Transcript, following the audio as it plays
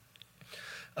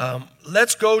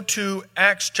Let's go to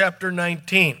Acts chapter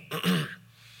 19.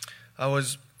 I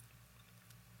was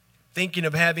thinking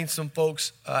of having some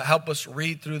folks help us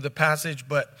read through the passage,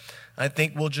 but I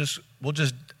think we'll just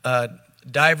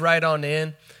dive right on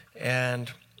in, and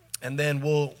then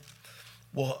we'll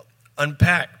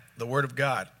unpack the Word of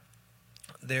God.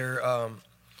 There,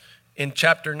 in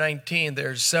chapter 19,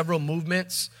 there's several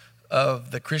movements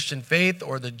of the Christian faith,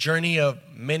 or the journey of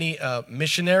many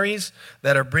missionaries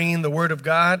that are bringing the Word of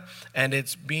God, and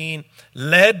it's being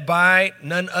led by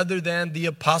none other than the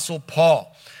Apostle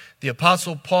Paul. The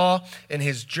Apostle Paul and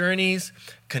his journeys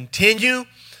continue,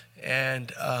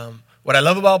 and what I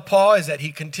love about Paul is that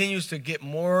he continues to get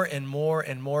more and more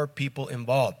and more people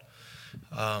involved,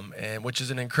 and which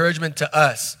is an encouragement to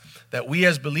us that we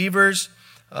as believers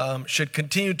should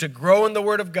continue to grow in the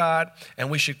Word of God,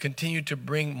 and we should continue to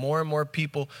bring more and more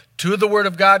people to the Word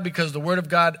of God, because the Word of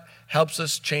God helps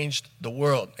us change the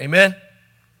world. Amen?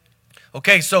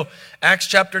 Okay, so Acts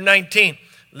chapter 19.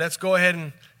 Let's go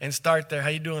ahead and start there. How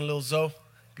you doing, little Zoe?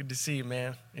 Good to see you,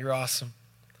 man. You're awesome.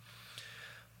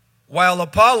 While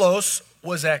Apollos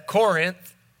was at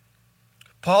Corinth,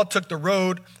 Paul took the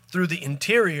road through the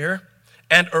interior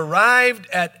and arrived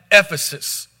at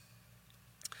Ephesus.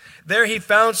 There he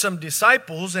found some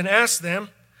disciples and asked them,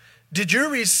 "Did you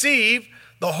receive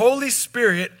the Holy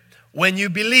Spirit when you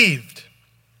believed?"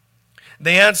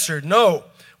 They answered, "No,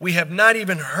 we have not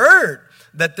even heard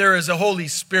that there is a Holy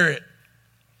Spirit."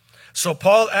 So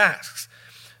Paul asks,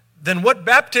 "Then what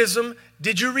baptism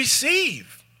did you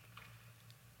receive?"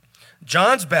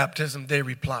 "John's baptism," they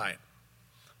replied.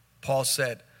 Paul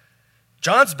said,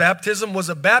 "John's baptism was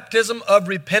a baptism of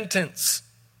repentance.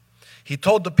 He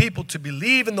told the people to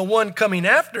believe in the one coming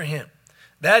after him,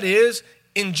 that is,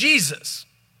 in Jesus."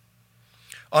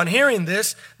 On hearing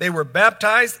this, they were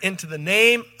baptized into the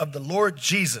name of the Lord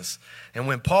Jesus. And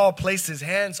when Paul placed his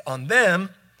hands on them,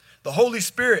 the Holy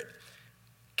Spirit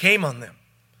came on them,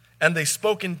 and they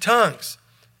spoke in tongues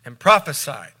and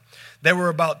prophesied. There were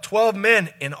about 12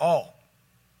 men in all.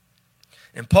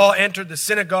 And Paul entered the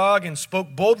synagogue and spoke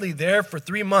boldly there for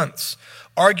 3 months,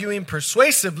 arguing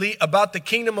persuasively about the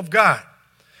kingdom of God.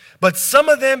 But some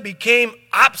of them became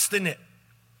obstinate.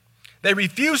 They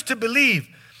refused to believe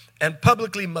and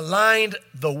publicly maligned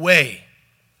the way.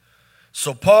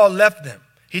 So Paul left them.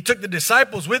 He took the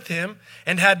disciples with him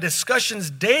and had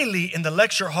discussions daily in the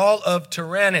lecture hall of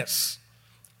Tyrannus.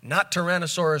 Not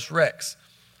Tyrannosaurus Rex,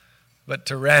 but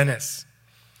Tyrannus.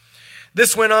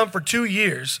 This went on for 2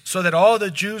 years, so that all the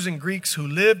Jews and Greeks who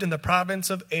lived in the province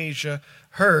of Asia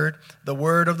heard the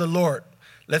word of the Lord.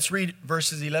 Let's read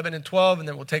verses 11 and 12, and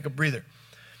then we'll take a breather.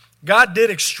 God did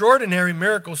extraordinary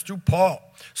miracles through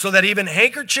Paul, so that even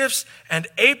handkerchiefs and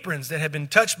aprons that had been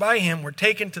touched by him were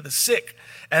taken to the sick,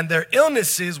 and their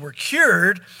illnesses were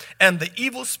cured, and the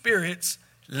evil spirits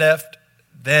left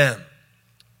them.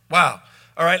 Wow.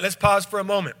 All right, let's pause for a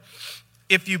moment.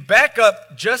 If you back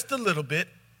up just a little bit,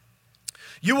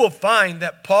 you will find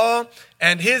that Paul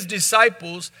and his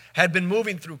disciples had been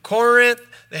moving through Corinth.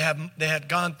 They had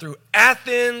gone through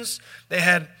Athens. They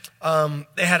had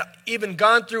even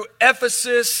gone through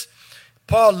Ephesus.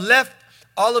 Paul left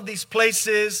all of these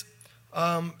places,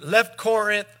 left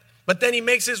Corinth, but then he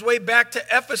makes his way back to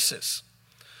Ephesus.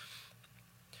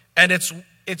 And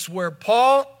it's where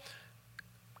Paul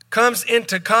comes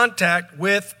into contact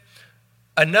with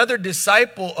another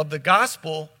disciple of the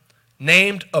gospel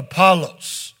named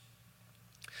Apollos.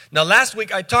 Now, last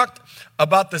week I talked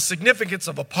about the significance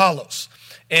of Apollos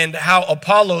and how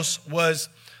Apollos was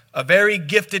a very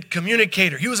gifted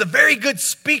communicator. He was a very good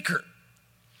speaker.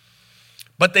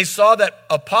 But they saw that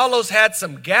Apollos had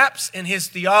some gaps in his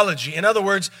theology. In other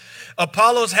words,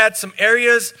 Apollos had some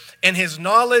areas in his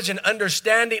knowledge and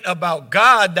understanding about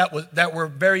God that were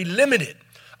very limited,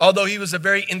 although he was a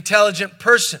very intelligent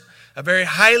person, a very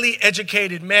highly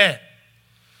educated man.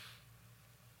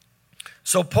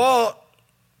 So Paul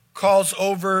calls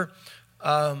over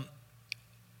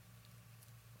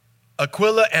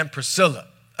Aquila and Priscilla,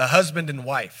 a husband and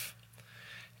wife.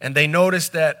 And they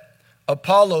noticed that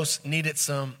Apollos needed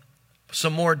some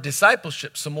more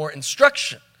discipleship, some more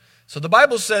instruction. So the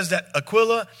Bible says that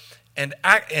Aquila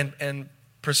and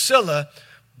Priscilla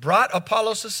brought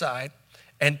Apollos aside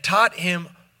and taught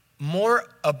him more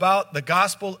about the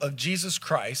gospel of Jesus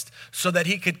Christ so that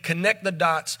he could connect the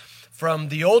dots from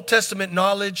the Old Testament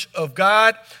knowledge of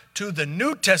God to the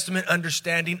New Testament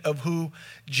understanding of who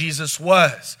Jesus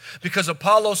was. Because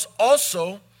Apollos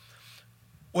also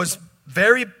was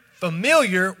very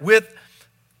familiar with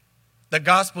the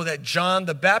gospel that John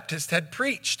the Baptist had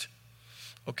preached.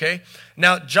 Okay?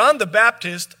 Now, John the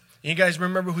Baptist, you guys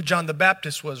remember who John the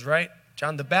Baptist was, right?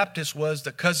 John the Baptist was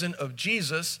the cousin of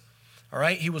Jesus. All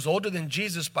right, he was older than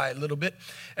Jesus by a little bit.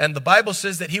 And the Bible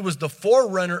says that he was the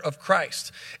forerunner of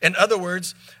Christ. In other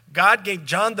words, God gave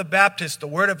John the Baptist the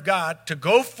word of God to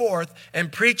go forth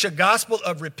and preach a gospel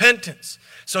of repentance.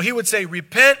 So he would say,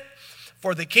 repent,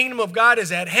 for the kingdom of God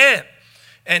is at hand.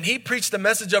 And he preached the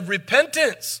message of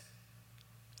repentance.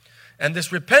 And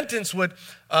this repentance would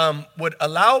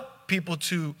allow people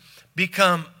to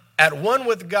become at one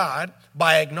with God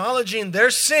by acknowledging their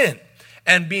sin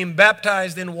and being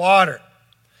baptized in water.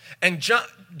 And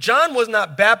John was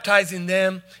not baptizing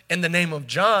them in the name of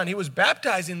John. He was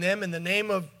baptizing them in the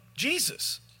name of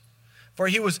Jesus. For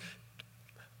he was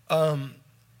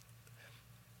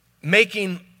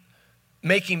making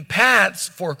paths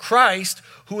for Christ,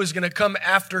 who is going to come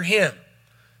after him,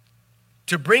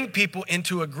 to bring people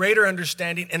into a greater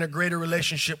understanding and a greater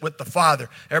relationship with the Father.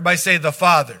 Everybody say the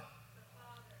Father.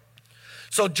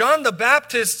 So John the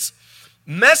Baptist's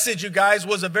message, you guys,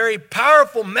 was a very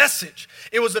powerful message.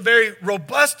 It was a very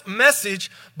robust message,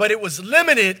 but it was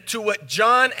limited to what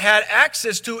John had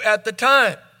access to at the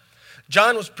time.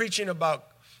 John was preaching about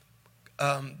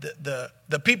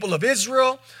the people of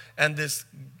Israel and this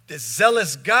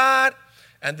zealous God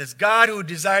and this God who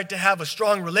desired to have a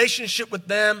strong relationship with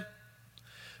them.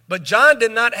 But John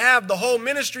did not have the whole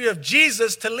ministry of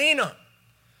Jesus to lean on.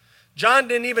 John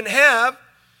didn't even have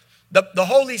the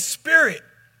Holy Spirit,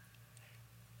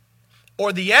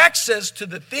 or the access to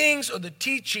the things or the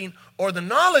teaching or the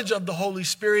knowledge of the Holy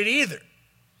Spirit either.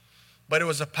 But it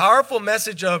was a powerful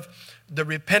message of the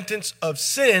repentance of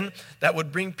sin that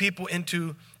would bring people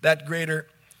into that greater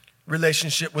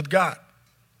relationship with God.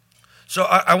 So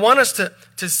I want us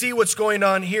to see what's going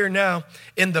on here now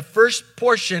in the first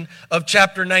portion of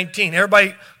chapter 19.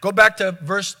 Everybody go back to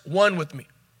verse 1 with me.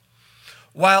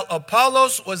 While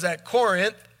Apollos was at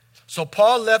Corinth, so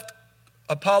Paul left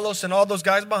Apollos and all those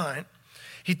guys behind.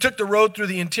 He took the road through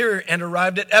the interior and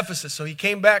arrived at Ephesus. So he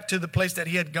came back to the place that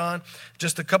he had gone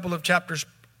just a couple of chapters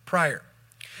prior.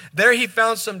 There he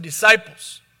found some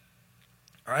disciples.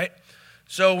 All right.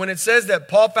 So when it says that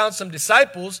Paul found some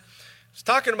disciples, it's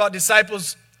talking about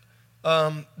disciples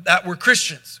that were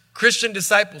Christians, Christian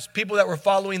disciples, people that were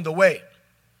following the way.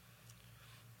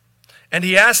 And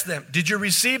he asked them, did you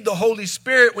receive the Holy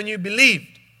Spirit when you believed?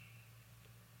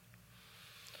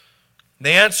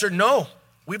 They answered, no.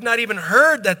 We've not even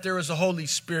heard that there is a Holy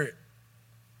Spirit.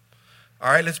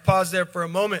 All right, let's pause there for a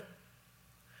moment.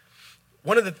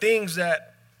 One of the things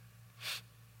that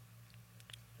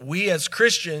we as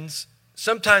Christians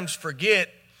sometimes forget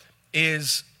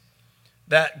is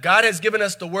that God has given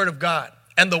us the Word of God.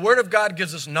 And the Word of God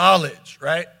gives us knowledge,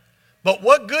 right? But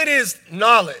what good is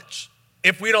knowledge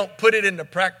if we don't put it into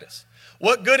practice?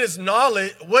 What good is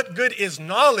knowledge? What good is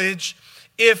knowledge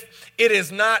if it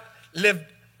is not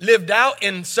lived out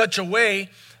in such a way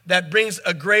that brings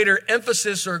a greater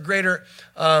emphasis or a greater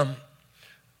a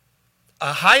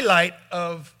highlight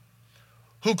of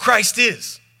who Christ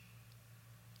is?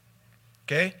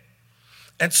 Okay?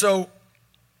 And so,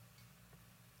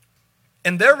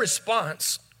 in their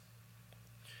response,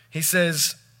 he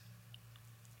says,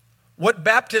 what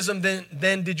baptism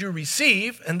then did you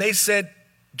receive? And they said,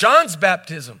 John's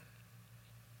baptism.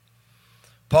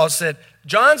 Paul said,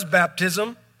 John's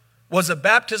baptism was a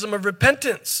baptism of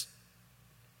repentance.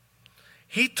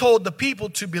 He told the people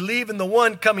to believe in the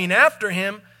one coming after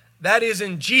him, that is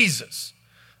in Jesus.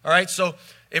 All right, so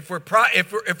if we're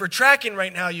tracking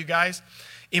right now, you guys,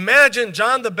 imagine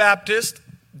John the Baptist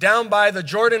down by the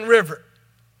Jordan River.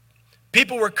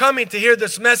 People were coming to hear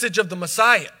this message of the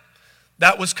Messiah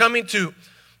that was coming to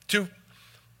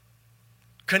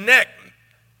connect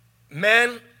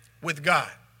man with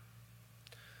God.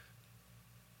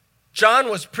 John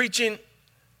was preaching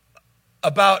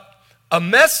about a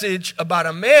message about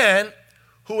a man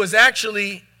who was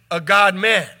actually a God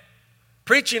man,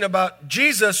 preaching about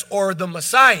Jesus or the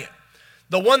Messiah,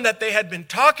 the one that they had been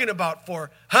talking about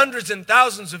for hundreds and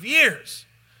thousands of years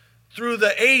through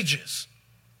the ages.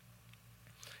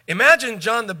 Imagine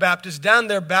John the Baptist down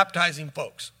there baptizing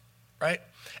folks, right?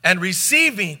 And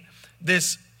receiving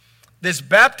this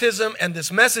baptism and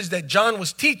this message that John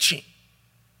was teaching,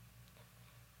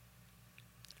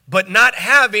 but not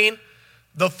having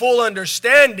the full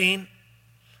understanding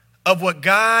of what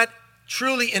God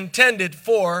truly intended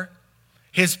for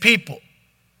his people.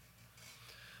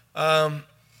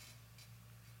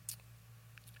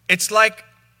 It's like,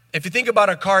 if you think about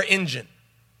a car engine,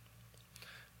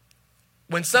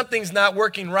 when something's not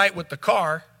working right with the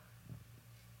car,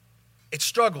 it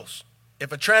struggles.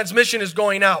 If a transmission is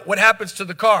going out, what happens to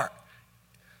the car?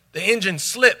 The engine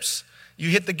slips. You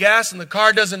hit the gas and the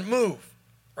car doesn't move,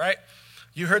 right?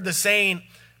 You heard the saying,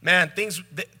 man,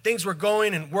 things were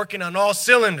going and working on all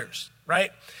cylinders,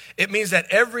 right? It means that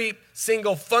every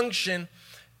single function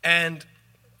and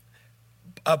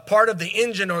a part of the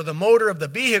engine or the motor of the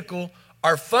vehicle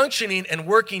are functioning and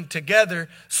working together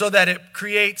so that it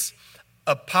creates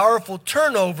a powerful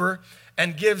turnover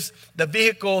and gives the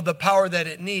vehicle the power that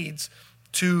it needs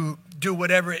to do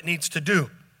whatever it needs to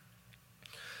do.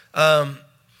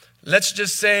 Let's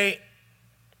just say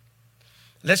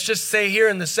here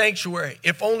in the sanctuary,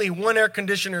 if only one air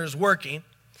conditioner is working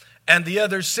and the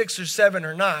other 6 or 7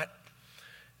 are not,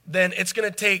 then it's going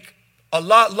to take a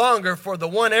lot longer for the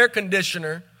one air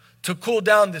conditioner to cool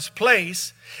down this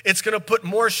place. It's going to put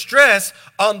more stress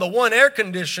on the one air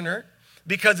conditioner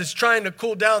because it's trying to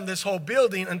cool down this whole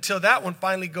building until that one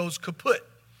finally goes kaput.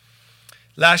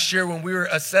 Last year when we were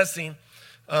assessing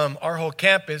our whole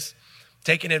campus,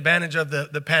 taking advantage of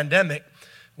the pandemic,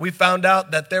 we found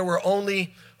out that there were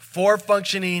only 4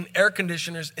 functioning air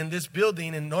conditioners in this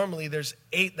building, and normally there's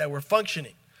 8 that were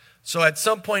functioning. So at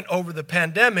some point over the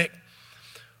pandemic,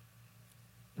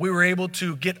 we were able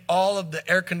to get all of the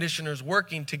air conditioners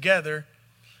working together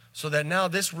so that now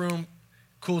this room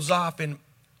cools off in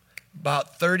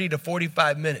about 30 to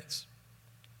 45 minutes.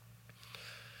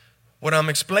 What I'm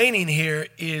explaining here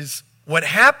is what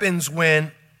happens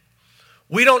when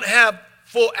we don't have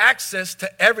full access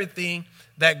to everything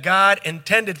that God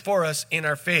intended for us in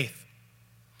our faith.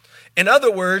 In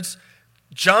other words,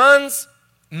 John's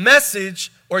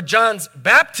message or John's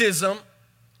baptism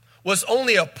was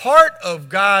only a part of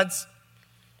God's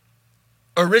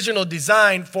original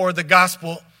design for the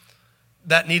gospel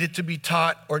that needed to be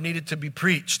taught or needed to be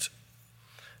preached.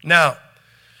 Now,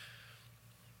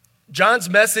 John's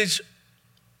message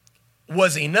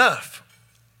was enough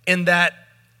in that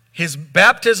his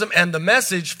baptism and the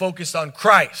message focused on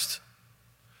Christ.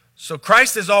 So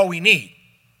Christ is all we need.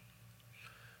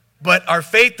 But our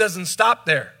faith doesn't stop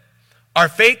there. Our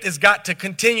faith has got to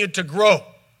continue to grow.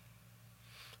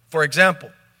 For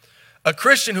example, a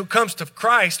Christian who comes to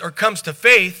Christ or comes to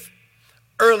faith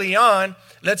early on,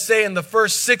 let's say in the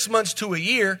first 6 months to a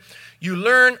year, you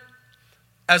learn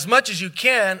as much as you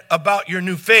can about your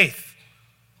new faith.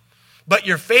 But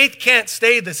your faith can't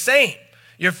stay the same.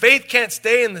 Your faith can't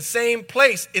stay in the same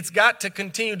place. It's got to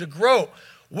continue to grow.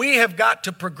 We have got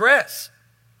to progress.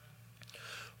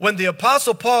 When the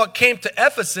Apostle Paul came to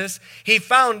Ephesus, he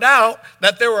found out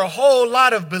that there were a whole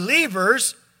lot of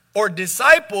believers or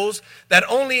disciples that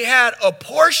only had a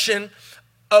portion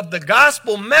of the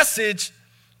gospel message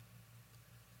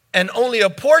and only a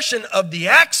portion of the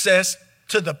access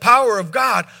to the power of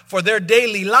God for their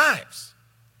daily lives.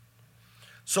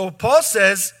 So Paul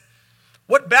says,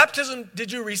 what baptism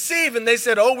did you receive? And they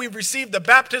said, oh, we've received the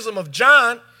baptism of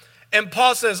John. And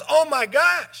Paul says, oh my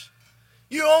gosh,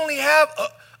 you only have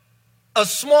a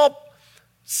small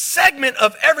segment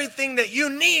of everything that you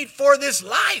need for this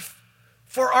life,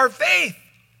 for our faith.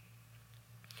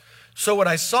 So what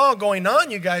I saw going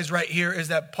on, you guys, right here is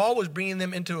that Paul was bringing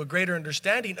them into a greater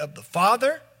understanding of the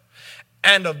Father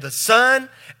and of the Son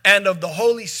and of the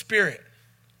Holy Spirit.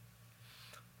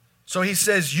 So he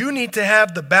says, you need to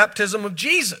have the baptism of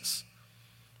Jesus,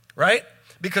 right?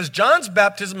 Because John's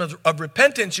baptism of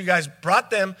repentance, you guys brought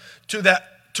them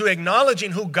to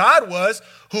acknowledging who God was,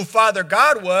 who Father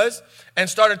God was, and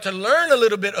started to learn a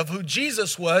little bit of who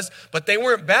Jesus was, but they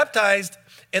weren't baptized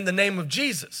in the name of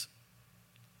Jesus.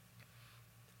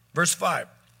 Verse 5,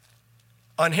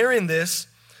 on hearing this,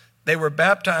 they were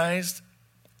baptized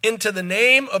into the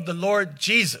name of the Lord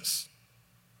Jesus.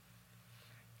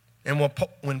 And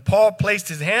when Paul placed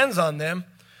his hands on them,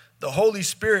 the Holy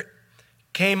Spirit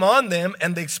came on them,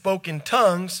 and they spoke in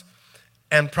tongues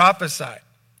and prophesied.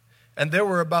 And there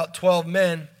were about 12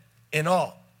 men in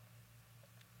all.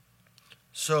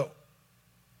 So,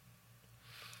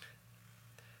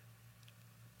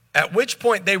 at which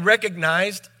point they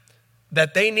recognized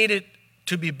that they needed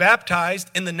to be baptized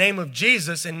in the name of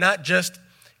Jesus and not just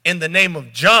in the name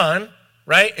of John,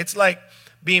 right? It's like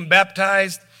being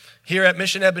baptized here at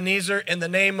Mission Ebenezer in the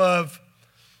name of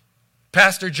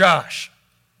Pastor Josh.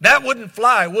 That wouldn't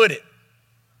fly, would it?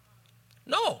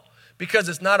 No, because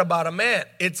it's not about a man.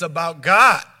 It's about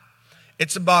God.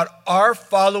 It's about our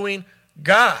following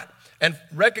God and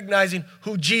recognizing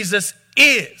who Jesus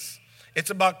is.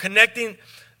 It's about connecting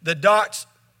the dots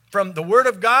from the Word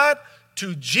of God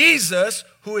to Jesus,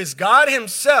 who is God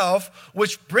himself,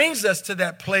 which brings us to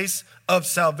that place of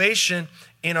salvation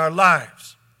in our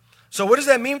lives. So what does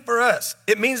that mean for us?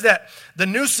 It means that the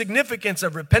new significance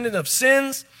of repenting of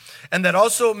sins, and that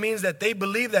also means that they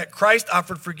believe that Christ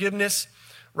offered forgiveness,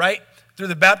 right, through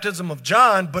the baptism of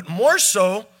John, but more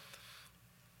so,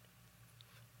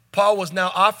 Paul was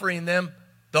now offering them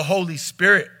the Holy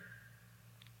Spirit.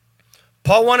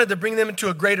 Paul wanted to bring them into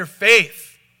a greater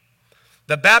faith.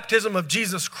 The baptism of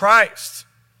Jesus Christ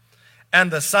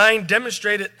and the sign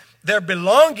demonstrated their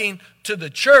belonging to the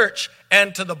church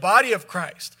and to the body of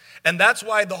Christ. And that's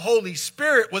why the Holy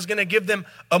Spirit was going to give them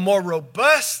a more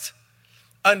robust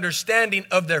understanding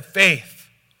of their faith.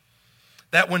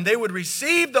 That when they would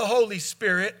receive the Holy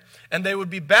Spirit and they would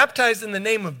be baptized in the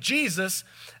name of Jesus,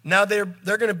 now they're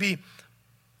going to be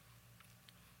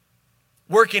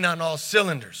working on all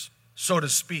cylinders, so to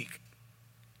speak.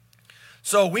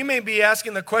 So we may be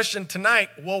asking the question tonight,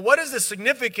 well, what is the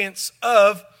significance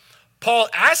of Paul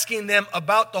asking them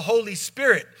about the Holy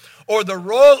Spirit or the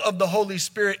role of the Holy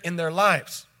Spirit in their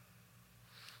lives?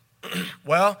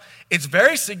 Well, it's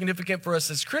very significant for us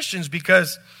as Christians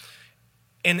because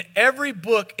in every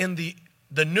book in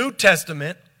the New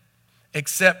Testament,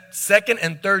 except 2nd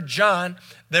and 3rd John,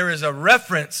 there is a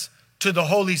reference to the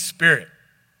Holy Spirit.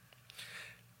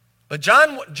 But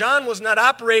John was not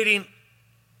operating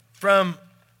from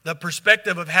the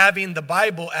perspective of having the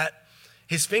Bible at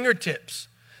his fingertips.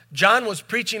 John was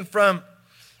preaching from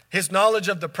his knowledge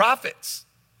of the prophets.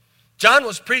 John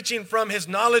was preaching from his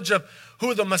knowledge of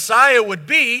who the Messiah would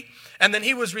be, and then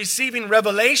he was receiving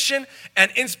revelation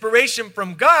and inspiration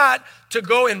from God to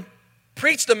go and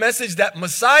preach the message that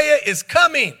Messiah is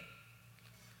coming.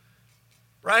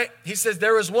 Right? He says,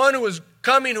 there is one who is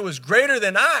coming who is greater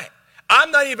than I. I'm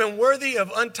not even worthy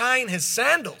of untying his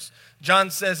sandals,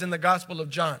 John says in the Gospel of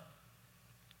John.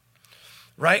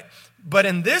 Right? But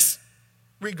in this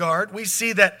regard, we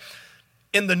see that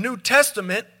in the New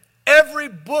Testament, every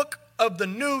book of the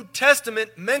New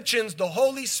Testament mentions the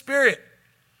Holy Spirit,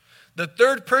 the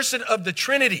third person of the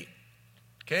Trinity.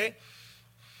 Okay?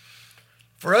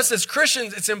 For us as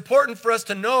Christians, it's important for us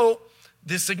to know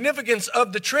the significance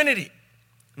of the Trinity.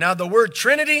 Now, the word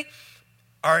Trinity,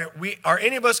 are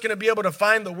any of us going to be able to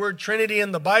find the word Trinity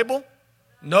in the Bible?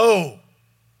 No.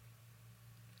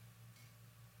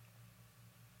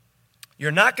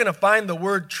 You're not going to find the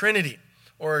word Trinity,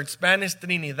 or in Spanish,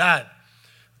 Trinidad.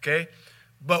 Okay?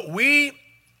 But we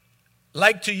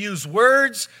like to use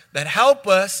words that help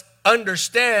us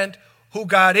understand who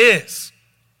God is.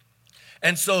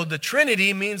 And so the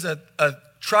Trinity means a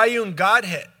triune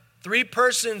Godhead. 3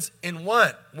 persons in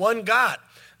one God.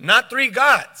 Not 3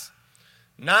 gods.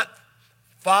 Not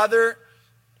Father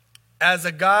as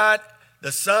a God,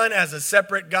 the Son as a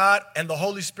separate God, and the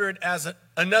Holy Spirit as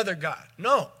another God.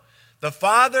 No. The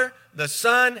Father, the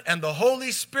Son, and the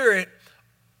Holy Spirit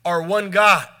are one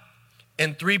God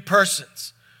in 3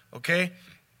 persons. Okay?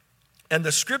 And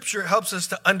the scripture helps us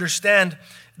to understand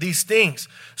these things.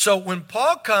 So when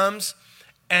Paul comes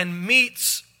and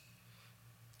meets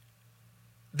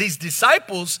these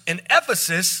disciples in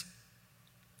Ephesus,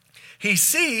 he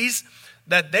sees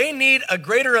that they need a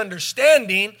greater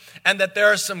understanding and that there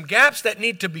are some gaps that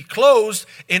need to be closed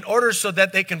in order so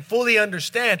that they can fully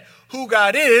understand who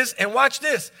God is. And watch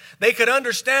this, they could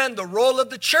understand the role of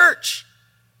the church.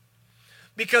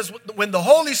 Because when the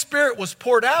Holy Spirit was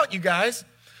poured out, you guys,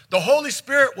 the Holy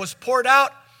Spirit was poured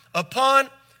out upon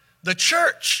the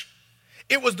church.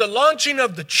 It was the launching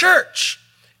of the church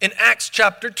in Acts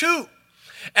chapter 2.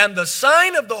 And the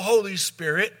sign of the Holy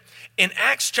Spirit in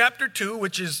Acts chapter 2,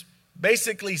 which is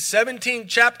basically 17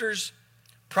 chapters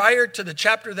prior to the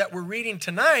chapter that we're reading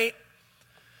tonight,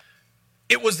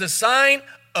 it was the sign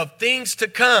of things to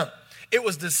come. It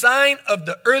was the sign of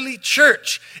the early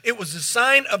church. It was the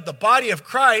sign of the body of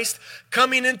Christ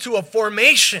coming into a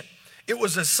formation. It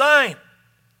was a sign,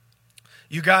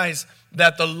 you guys,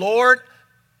 that the Lord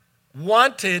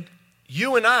wanted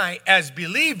you and I as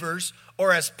believers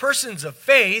or as persons of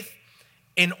faith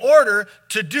in order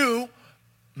to do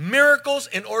miracles,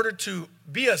 in order to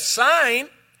be a sign,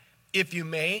 if you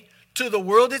may, to the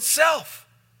world itself.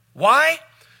 Why?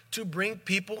 To bring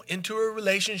people into a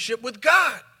relationship with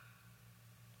God.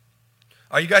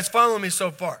 Are you guys following me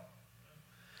so far?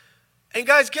 And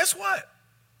guys, guess what?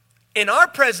 In our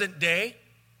present day,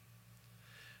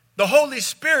 the Holy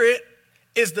Spirit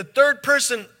is the third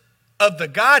person of the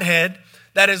Godhead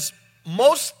that is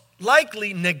most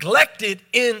likely neglected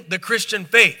in the Christian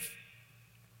faith.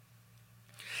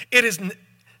 It is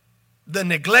the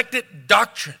neglected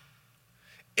doctrine.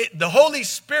 The Holy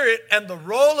Spirit and the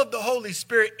role of the Holy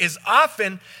Spirit is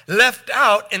often left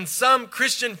out in some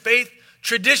Christian faith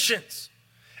traditions,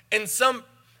 in some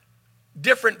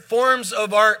different forms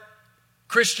of our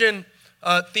Christian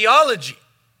theology.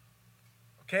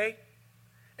 Okay?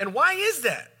 And why is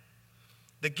that?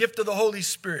 The gift of the Holy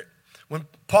Spirit. When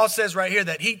Paul says right here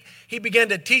that he began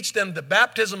to teach them the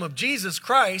baptism of Jesus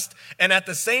Christ, and at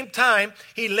the same time,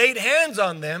 he laid hands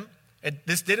on them.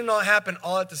 This didn't all happen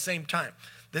all at the same time.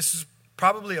 This is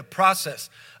probably a process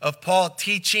of Paul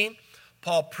teaching,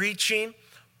 Paul preaching,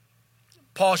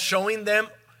 Paul showing them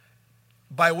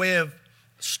by way of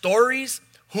stories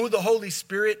who the Holy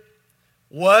Spirit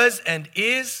was and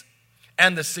is,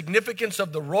 and the significance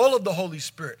of the role of the Holy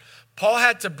Spirit. Paul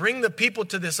had to bring the people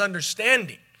to this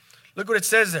understanding. Look what it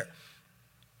says there.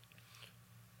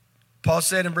 Paul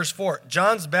said in verse 4,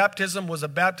 John's baptism was a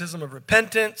baptism of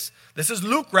repentance. This is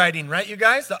Luke writing, right, you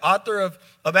guys? The author of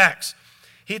Acts.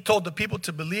 He told the people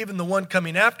to believe in the one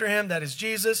coming after him, that is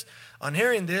Jesus. On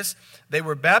hearing this, they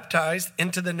were baptized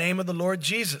into the name of the Lord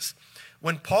Jesus.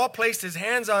 When Paul placed his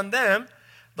hands on them,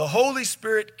 the Holy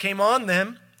Spirit came on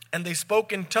them, and they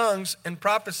spoke in tongues and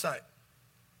prophesied.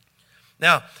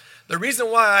 Now, the reason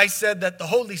why I said that the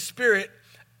Holy Spirit,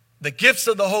 the gifts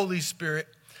of the Holy Spirit,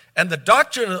 and the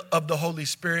doctrine of the Holy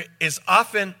Spirit is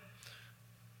often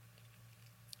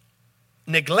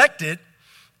neglected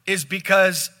is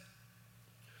because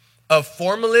of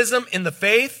formalism in the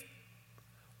faith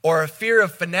or a fear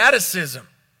of fanaticism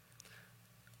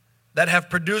that have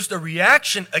produced a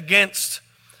reaction against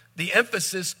the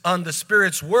emphasis on the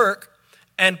Spirit's work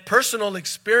and personal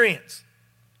experience.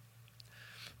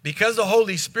 Because the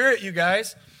Holy Spirit, you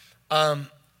guys,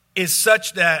 is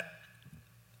such that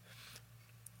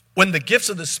when the gifts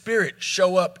of the Spirit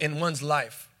show up in one's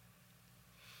life,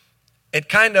 it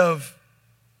kind of,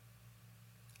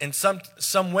 in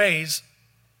some ways,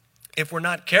 if we're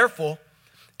not careful,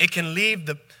 it can leave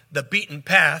the beaten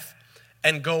path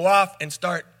and go off and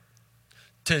start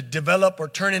to develop or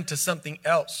turn into something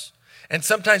else. And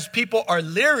sometimes people are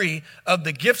leery of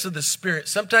the gifts of the Spirit.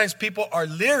 Sometimes people are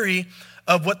leery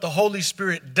of what the Holy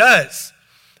Spirit does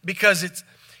because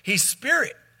He's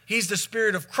Spirit. He's the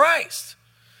Spirit of Christ.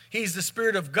 He's the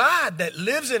Spirit of God that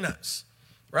lives in us,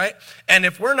 right? And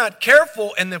if we're not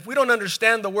careful and if we don't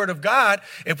understand the Word of God,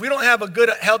 if we don't have a good,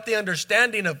 healthy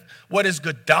understanding of what is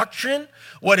good doctrine,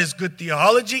 what is good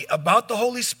theology about the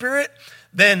Holy Spirit,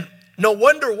 then no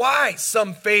wonder why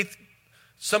some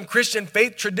Christian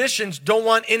faith traditions don't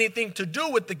want anything to do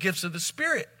with the gifts of the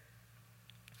Spirit.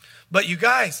 But you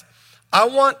guys, I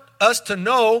want us to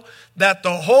know that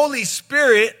the Holy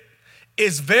Spirit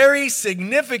is very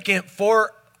significant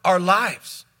for our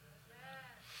lives.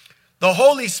 The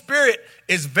Holy Spirit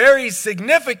is very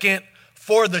significant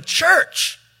for the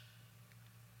church.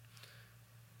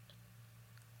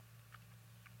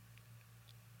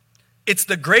 It's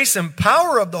the grace and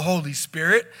power of the Holy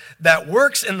Spirit that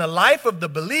works in the life of the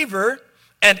believer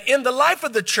and in the life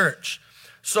of the church.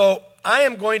 So I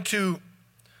am going to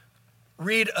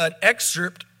read an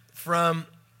excerpt from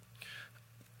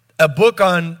a book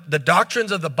on the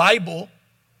doctrines of the Bible,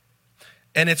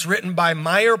 and it's written by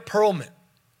Meyer Pearlman.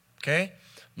 Okay?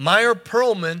 Meyer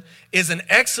Pearlman is an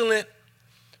excellent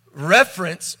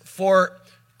reference for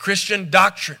Christian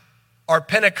doctrine or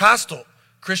Pentecostal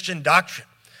Christian doctrine.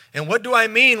 And what do I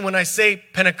mean when I say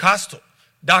Pentecostal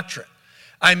doctrine?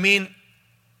 I mean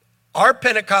our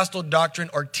Pentecostal doctrine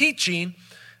or teaching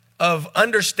of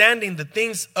understanding the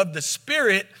things of the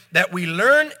Spirit that we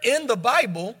learn in the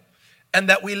Bible and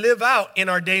that we live out in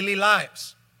our daily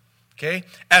lives. Okay?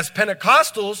 As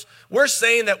Pentecostals, we're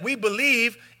saying that we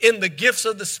believe in the gifts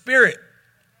of the Spirit.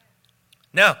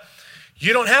 Now,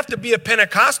 you don't have to be a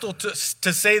Pentecostal to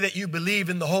say that you believe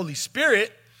in the Holy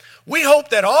Spirit. We hope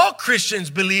that all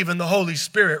Christians believe in the Holy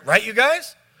Spirit, right, you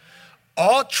guys?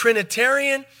 All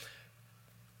Trinitarian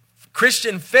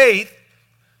Christian faith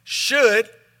should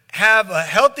have a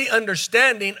healthy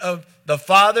understanding of the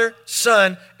Father,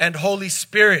 Son, and Holy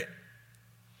Spirit.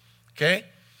 Okay?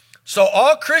 So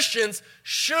all Christians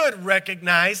should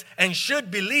recognize and should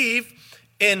believe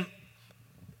in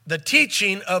the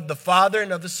teaching of the Father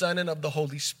and of the Son and of the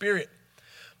Holy Spirit.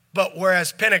 But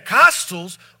whereas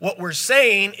Pentecostals, what we're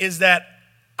saying is that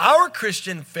our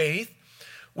Christian faith,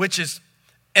 which is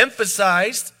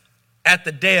emphasized at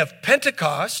the day of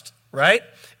Pentecost, right?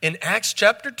 In Acts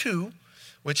chapter 2,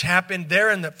 which happened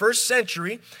there in the first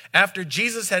century, after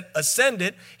Jesus had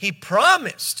ascended, he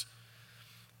promised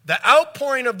the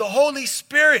outpouring of the Holy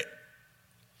Spirit.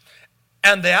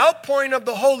 And the outpouring of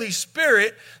the Holy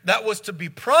Spirit that was to be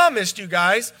promised, you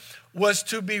guys, was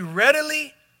to be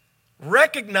readily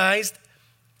recognized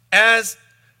as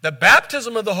the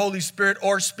baptism of the Holy Spirit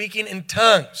or speaking in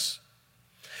tongues.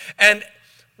 And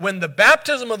when the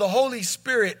baptism of the Holy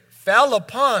Spirit fell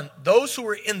upon those who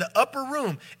were in the upper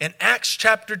room in Acts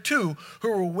chapter 2, who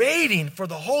were waiting for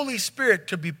the Holy Spirit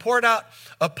to be poured out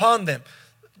upon them,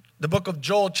 The book of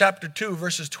Joel chapter 2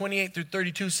 verses 28 through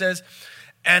 32 says,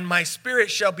 "And my spirit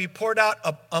shall be poured out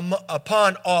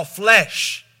upon all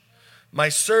flesh. My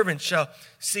servants shall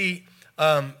see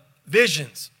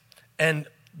visions and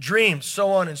dreams,"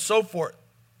 so on and so forth.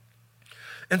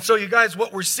 And so you guys,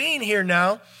 what we're seeing here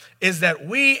now is that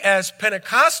we as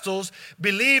Pentecostals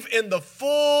believe in the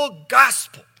full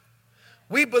gospel.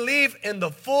 We believe in the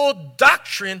full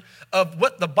doctrine of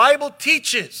what the Bible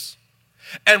teaches.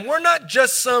 And we're not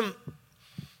just some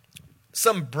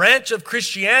branch of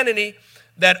Christianity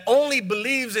that only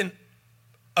believes in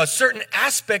a certain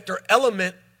aspect or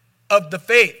element of the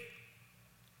faith.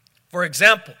 For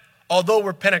example, although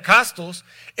we're Pentecostals,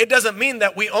 it doesn't mean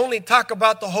that we only talk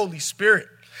about the Holy Spirit.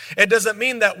 It doesn't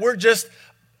mean that we're just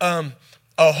a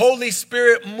Holy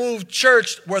Spirit moved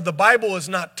church where the Bible is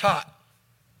not taught.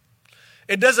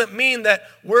 It doesn't mean that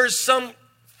we're some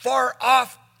far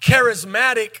off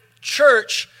charismatic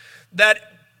church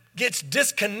that gets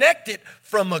disconnected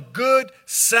from a good,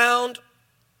 sound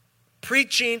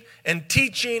preaching and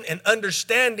teaching and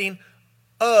understanding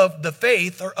of the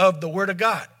faith or of the Word of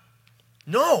God.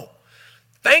 No.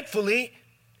 Thankfully,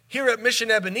 here at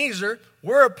Mission Ebenezer,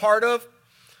 we're a part of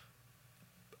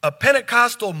a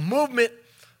Pentecostal movement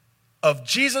of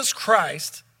Jesus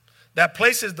Christ that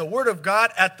places the Word of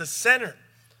God at the center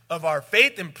of our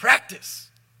faith and practice,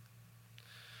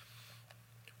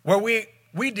 where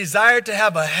we desire to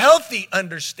have a healthy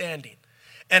understanding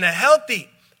and a healthy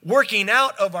working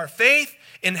out of our faith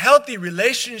in healthy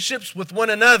relationships with one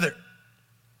another.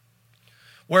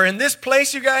 Where in this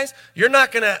place, you guys, you're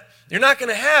not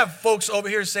gonna have folks over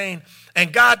here saying,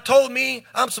 "And God told me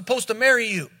I'm supposed to marry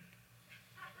you."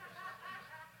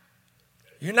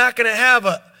 You're not going to have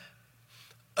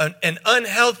an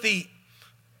unhealthy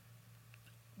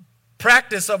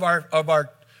practice of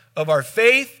our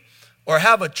faith, or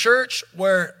have a church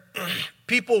where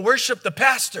people worship the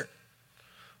pastor,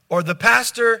 or the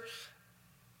pastor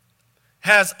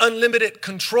has unlimited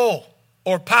control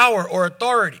or power or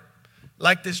authority,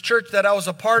 like this church that I was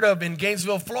a part of in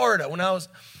Gainesville, Florida, when I was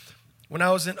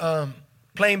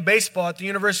playing baseball at the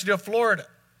University of Florida.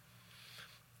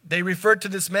 They referred to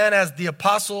this man as the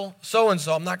apostle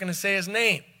so-and-so. I'm not going to say his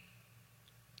name.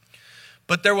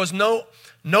 But there was no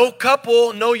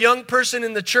couple, no young person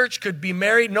in the church could be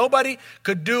married. Nobody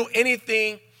could do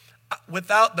anything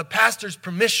without the pastor's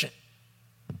permission.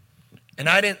 And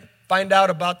I didn't find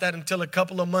out about that until a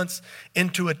couple of months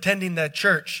into attending that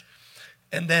church.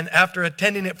 And then after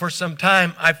attending it for some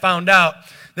time, I found out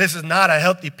this is not a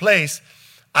healthy place.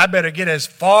 I better get as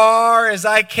far as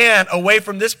I can away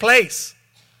from this place.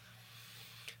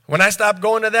 When I stopped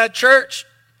going to that church,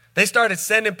 they started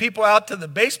sending people out to the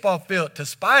baseball field to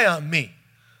spy on me.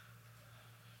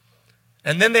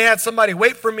 And then they had somebody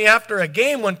wait for me after a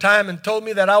game one time and told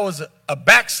me that I was a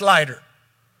backslider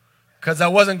because I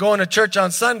wasn't going to church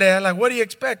on Sunday. I'm like, "What do you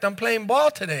expect? I'm playing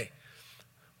ball today.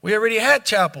 We already had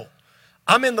chapel.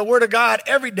 I'm in the Word of God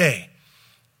every day."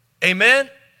 Amen?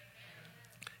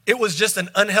 It was just an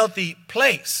unhealthy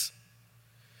place.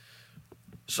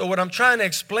 So what I'm trying to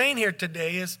explain here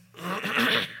today is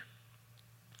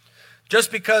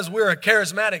just because we're a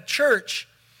charismatic church,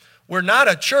 we're not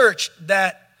a church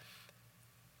that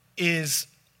is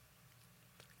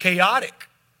chaotic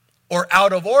or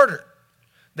out of order.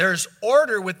 There's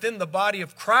order within the body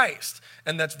of Christ,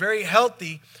 and that's very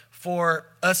healthy for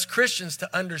us Christians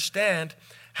to understand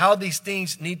how these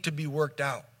things need to be worked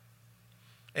out.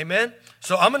 Amen?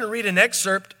 So I'm going to read an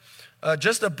excerpt,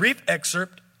 just a brief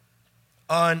excerpt,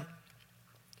 on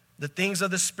the things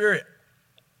of the Spirit.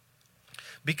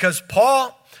 Because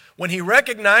Paul, when he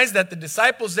recognized that the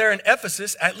disciples there in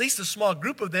Ephesus, at least a small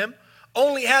group of them,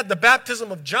 only had the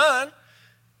baptism of John,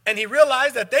 and he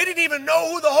realized that they didn't even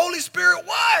know who the Holy Spirit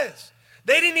was.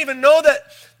 They didn't even know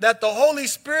that the Holy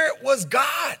Spirit was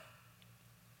God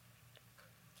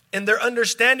in their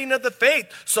understanding of the faith.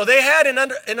 So they had,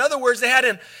 in other words, they had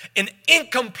an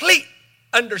incomplete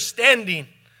understanding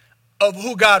of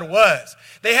who God was.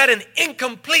 They had an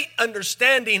incomplete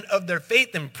understanding of their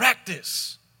faith and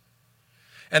practice.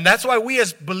 And that's why we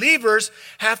as believers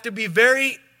have to be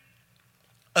very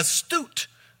astute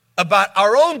about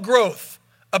our own growth,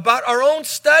 about our own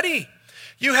study.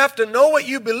 You have to know what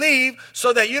you believe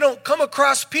so that you don't come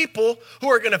across people who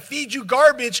are going to feed you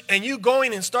garbage and you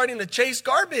going and starting to chase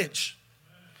garbage.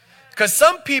 Because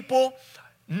some people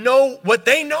know what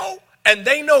they know, and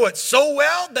they know it so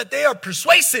well that they are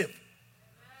persuasive.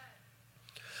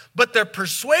 But their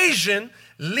persuasion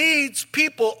leads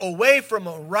people away from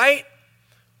a right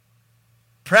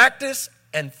practice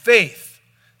and faith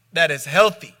that is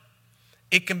healthy.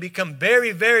 It can become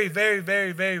very, very, very,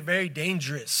 very, very, very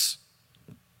dangerous.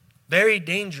 Very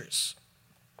dangerous.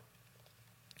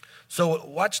 So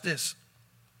watch this.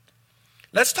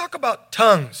 Let's talk about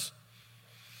tongues.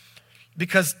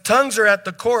 Because tongues are at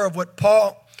the core of what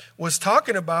Paul was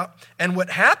talking about. And what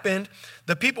happened,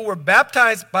 the people were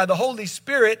baptized by the Holy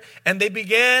Spirit and they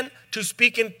began to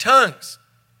speak in tongues.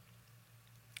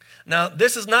 Now,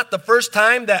 this is not the first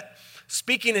time that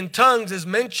speaking in tongues is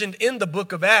mentioned in the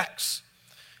book of Acts.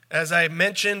 As I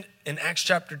mentioned in Acts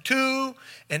chapter 2,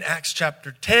 in Acts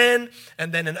chapter 10,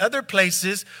 and then in other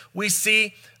places, we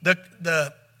see the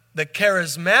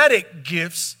charismatic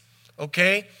gifts,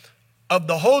 okay, of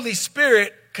the Holy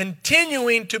Spirit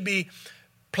continuing to be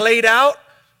played out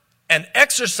and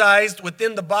exercised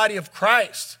within the body of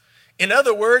Christ. In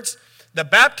other words, the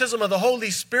baptism of the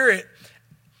Holy Spirit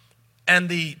and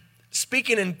the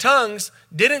speaking in tongues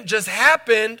didn't just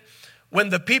happen when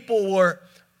the people were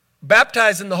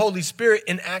baptized in the Holy Spirit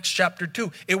in Acts chapter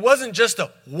 2. It wasn't just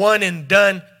a one and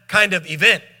done kind of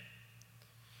event.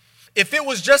 If it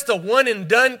was just a one and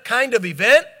done kind of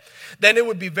event, then it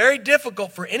would be very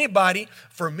difficult for anybody,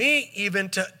 for me even,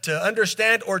 to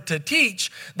understand or to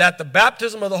teach that the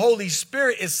baptism of the Holy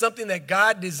Spirit is something that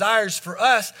God desires for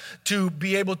us to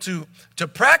be able to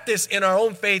practice in our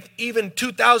own faith even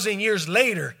 2,000 years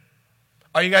later.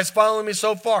 Are you guys following me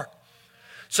so far?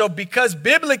 So because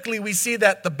biblically we see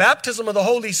that the baptism of the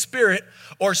Holy Spirit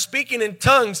or speaking in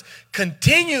tongues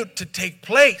continued to take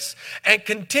place and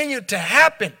continued to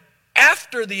happen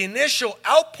after the initial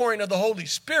outpouring of the Holy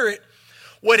Spirit,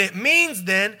 what it means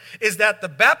then is that the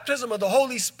baptism of the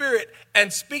Holy Spirit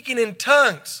and speaking in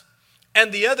tongues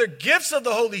and the other gifts of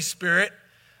the Holy Spirit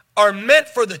are meant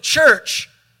for the church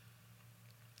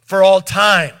for all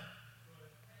time.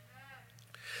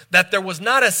 That there was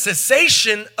not a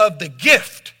cessation of the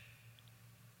gift.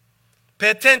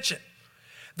 Pay attention.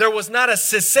 There was not a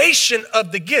cessation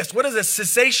of the gifts. What is a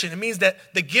cessation? It means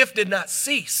that the gift did not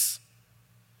cease.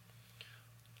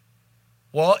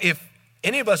 Well, if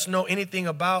any of us know anything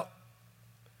about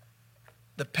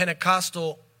the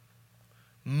Pentecostal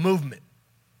movement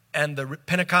and the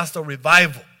Pentecostal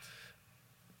revival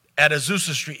at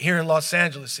Azusa Street here in Los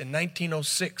Angeles in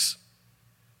 1906,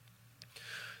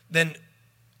 then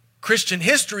Christian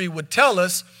history would tell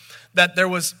us that it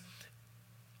was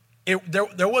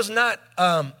not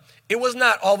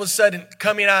all of a sudden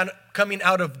coming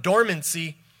out of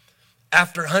dormancy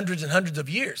after hundreds and hundreds of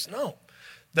years. No.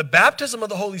 The baptism of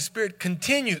the Holy Spirit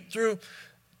continued through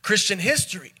Christian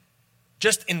history,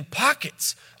 just in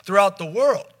pockets throughout the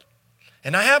world.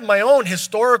 And I have my own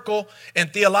historical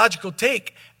and theological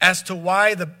take as to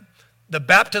why the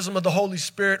baptism of the Holy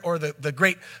Spirit or the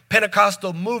great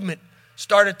Pentecostal movement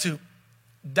started to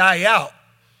die out.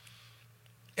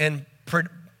 And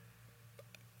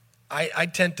I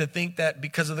tend to think that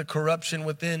because of the corruption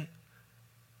within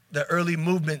the early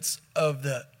movements of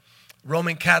the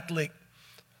Roman Catholic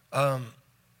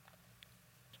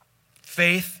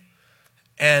faith,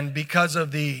 and because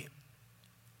of the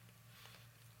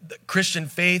Christian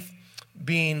faith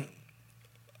being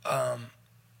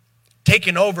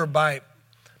taken over by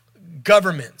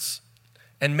governments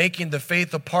and making the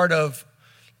faith a part of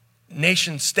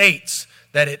nation states,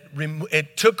 that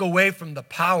it took away from the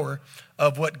power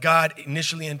of what God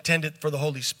initially intended for the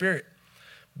Holy Spirit.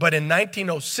 But in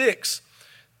 1906,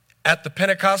 at the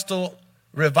Pentecostal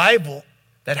revival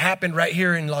that happened right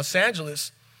here in Los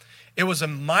Angeles, it was a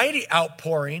mighty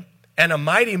outpouring and a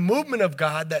mighty movement of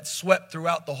God that swept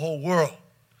throughout the whole world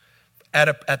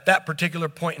at that particular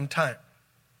point in time.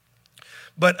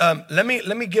 But let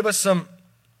me give us some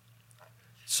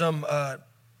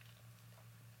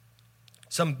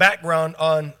background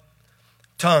on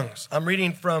tongues. I'm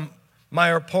reading from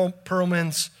Meyer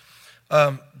Perlman's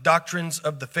Doctrines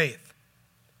of the Faith.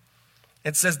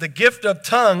 It says, the gift of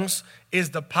tongues is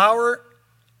the power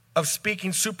of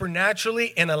speaking supernaturally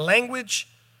in a language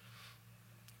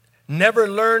never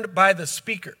learned by the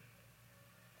speaker.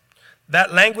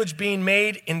 That language being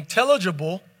made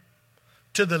intelligible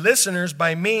to the listeners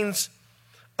by means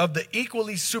of the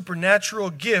equally supernatural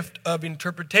gift of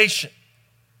interpretation.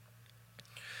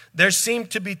 There seem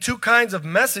to be two kinds of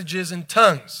messages in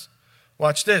tongues.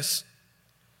 Watch this.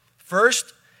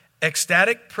 First,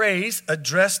 ecstatic praise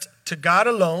addressed to God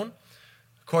alone,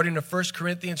 according to 1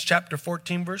 Corinthians chapter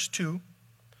 14, verse 2.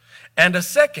 And a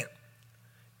second,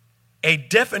 a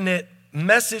definite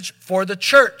message for the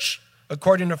church,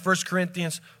 according to 1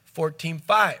 Corinthians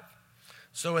 14:5.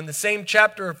 So in the same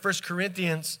chapter of 1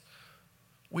 Corinthians,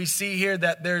 we see here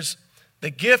that there's the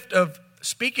gift of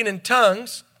speaking in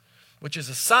tongues, which is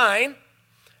a sign.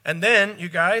 And then, you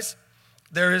guys,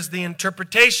 there is the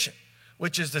interpretation,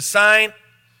 which is the sign,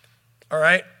 all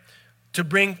right, to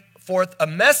bring forth a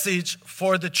message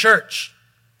for the church.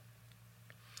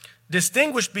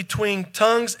 Distinguish between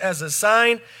tongues as a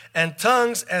sign and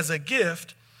tongues as a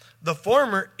gift. The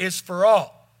former is for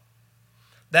all.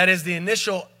 That is, the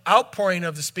initial outpouring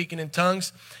of the speaking in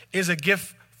tongues is a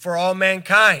gift for all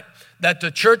mankind. That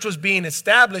the church was being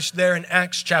established there in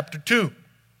Acts chapter 2.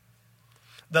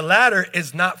 The latter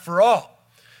is not for all.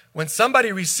 When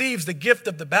somebody receives the gift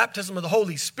of the baptism of the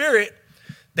Holy Spirit,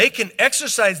 they can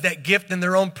exercise that gift in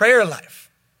their own prayer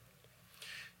life.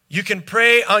 You can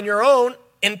pray on your own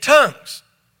in tongues,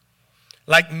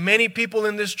 like many people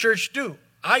in this church do.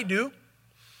 I do.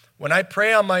 When I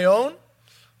pray on my own,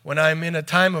 when I'm in a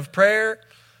time of prayer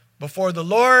before the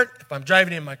Lord, if I'm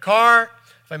driving in my car,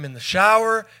 if I'm in the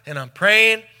shower and I'm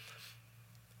praying,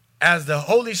 as the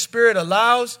Holy Spirit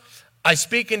allows, I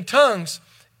speak in tongues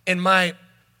in my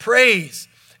praise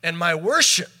and my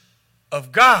worship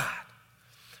of God,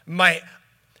 my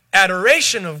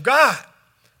adoration of God.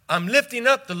 I'm lifting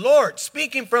up the Lord,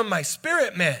 speaking from my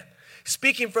spirit man,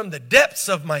 speaking from the depths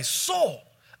of my soul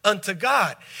unto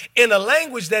God in a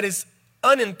language that is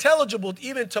unintelligible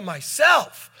even to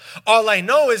myself. All I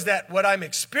know is that what I'm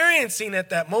experiencing at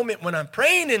that moment when I'm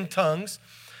praying in tongues,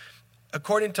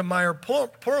 according to Meyer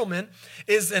Perlman,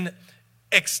 is an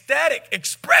ecstatic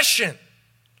expression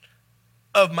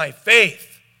of my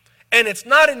faith. And it's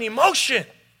not an emotion.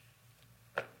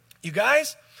 You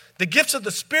guys, the gifts of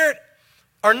the Spirit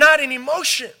are not an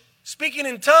emotion. Speaking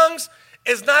in tongues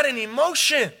is not an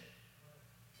emotion.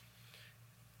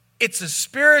 It's a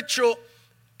spiritual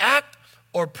act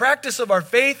or practice of our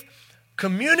faith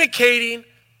communicating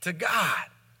to God.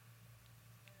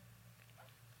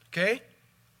 Okay?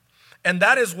 And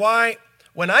that is why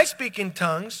when I speak in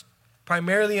tongues,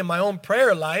 primarily in my own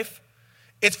prayer life,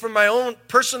 it's for my own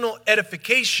personal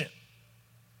edification.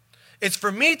 It's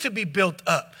for me to be built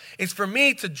up. It's for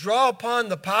me to draw upon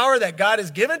the power that God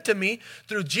has given to me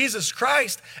through Jesus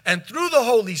Christ and through the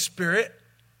Holy Spirit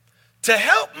to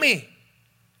help me,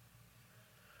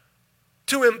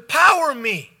 to empower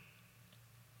me.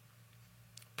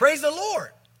 Praise the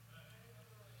Lord.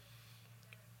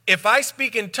 If I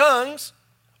speak in tongues,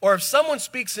 or if someone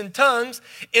speaks in tongues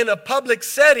in a public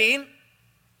setting,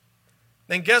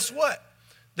 then guess what?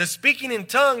 The speaking in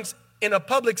tongues in a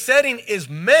public setting is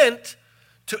meant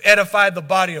to edify the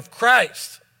body of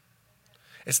Christ.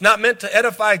 It's not meant to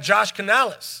edify Josh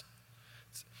Canales.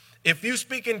 If you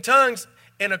speak in tongues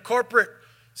in a corporate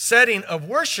setting of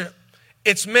worship,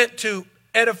 it's meant to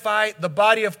edify the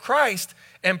body of Christ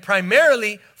and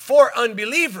primarily for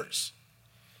unbelievers.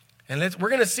 And we're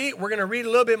going to read a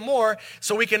little bit more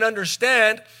so we can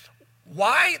understand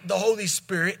why the Holy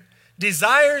Spirit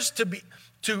desires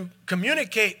to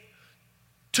communicate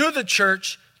to the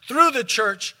church, through the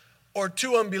church, or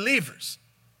to unbelievers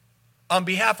on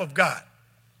behalf of God.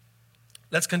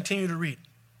 Let's continue to read.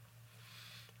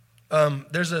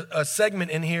 There's a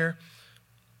segment in here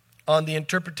on the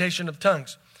interpretation of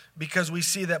tongues, because we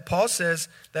see that Paul says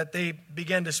that they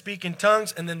began to speak in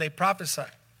tongues and then they prophesy.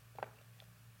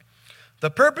 The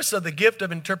purpose of the gift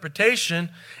of interpretation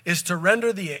is to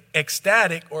render the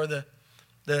ecstatic or the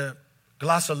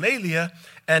glossolalia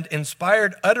and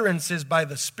inspired utterances by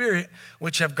the Spirit,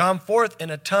 which have gone forth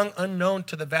in a tongue unknown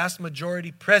to the vast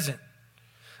majority present,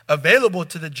 available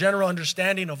to the general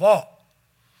understanding of all,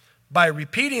 by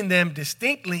repeating them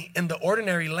distinctly in the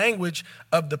ordinary language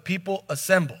of the people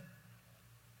assembled.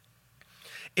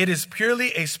 It is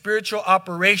purely a spiritual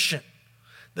operation.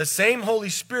 The same Holy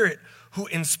Spirit who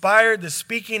inspired the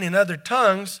speaking in other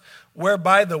tongues,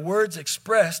 whereby the words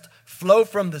expressed flow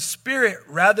from the Spirit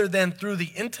rather than through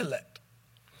the intellect,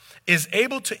 is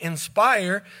able to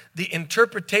inspire the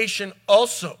interpretation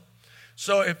also.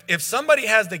 So if somebody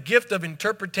has the gift of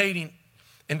interpreting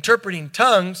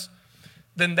tongues,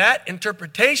 then that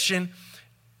interpretation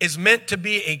is meant to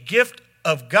be a gift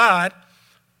of God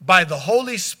by the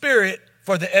Holy Spirit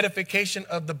for the edification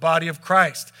of the body of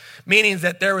Christ. Meaning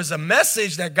that there is a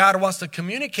message that God wants to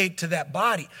communicate to that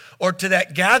body or to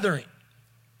that gathering.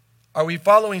 Are we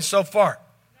following so far?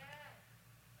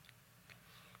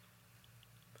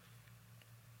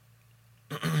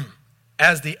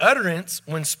 As the utterance,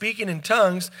 when speaking in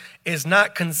tongues, is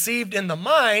not conceived in the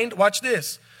mind, watch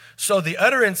this. So the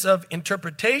utterance of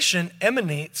interpretation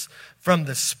emanates from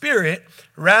the Spirit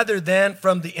rather than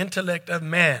from the intellect of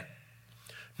man.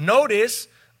 Notice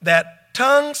that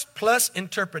tongues plus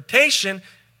interpretation,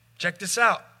 check this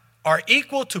out, are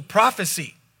equal to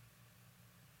prophecy.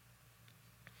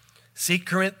 See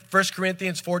 1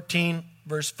 Corinthians 14,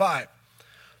 verse 5.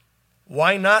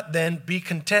 Why not then be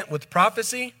content with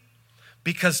prophecy?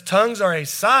 Because tongues are a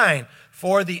sign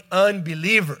for the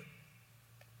unbeliever.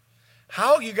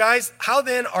 How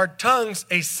then are tongues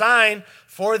a sign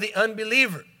for the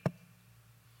unbeliever?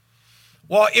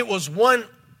 Well, it was one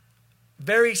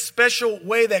very special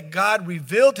way that God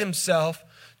revealed himself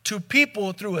to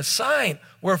people through a sign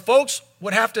where folks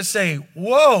would have to say,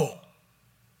 whoa.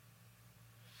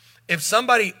 If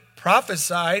somebody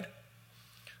prophesied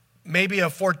maybe a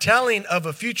foretelling of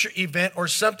a future event or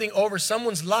something over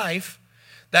someone's life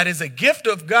that is a gift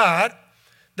of God,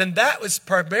 then that was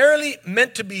primarily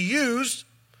meant to be used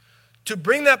to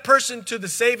bring that person to the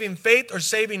saving faith or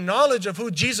saving knowledge of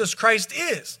who Jesus Christ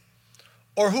is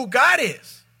or who God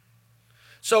is.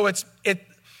 So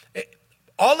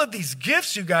all of these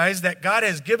gifts, you guys, that God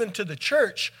has given to the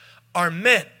church are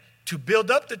meant to build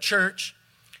up the church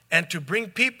and to bring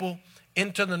people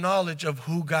into the knowledge of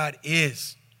who God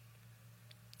is.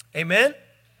 Amen?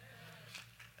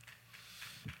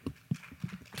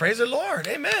 Praise the Lord.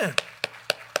 Amen.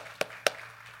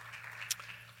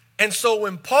 And so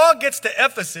when Paul gets to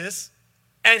Ephesus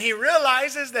and he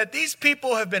realizes that these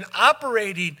people have been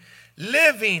operating,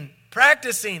 living,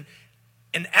 practicing,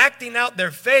 and acting out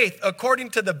their faith according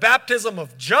to the baptism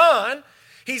of John,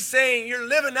 he's saying you're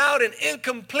living out an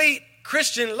incomplete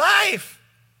Christian life.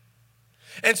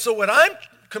 And so what I'm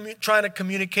trying to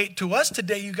communicate to us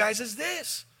today, you guys, is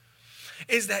this,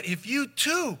 is that if you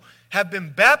too have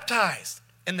been baptized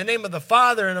in the name of the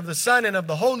Father and of the Son and of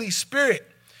the Holy Spirit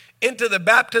into the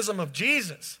baptism of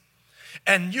Jesus,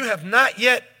 and you have not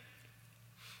yet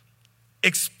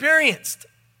experienced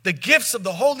the gifts of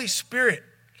the Holy Spirit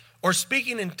or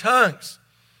speaking in tongues,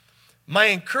 my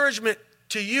encouragement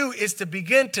to you is to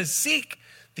begin to seek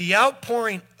the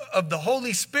outpouring of the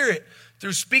Holy Spirit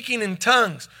through speaking in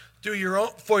tongues,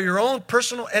 for your own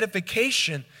personal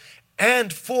edification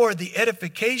and for the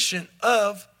edification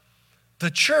of the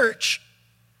church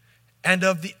and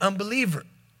of the unbeliever.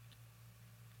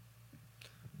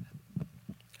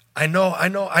 I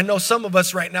know some of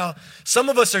us right now, some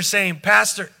of us are saying,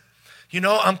 Pastor,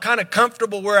 I'm kind of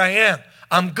comfortable where I am.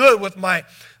 I'm good with my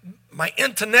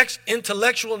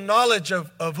intellectual knowledge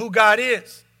of who God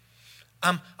is.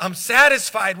 I'm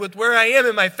satisfied with where I am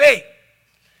in my faith.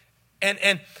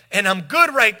 And I'm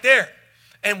good right there.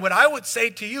 And what I would say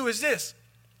to you is this.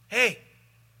 Hey,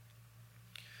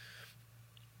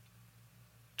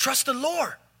 trust the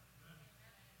Lord.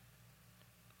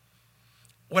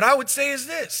 What I would say is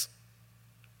this.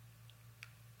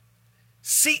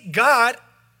 Seek God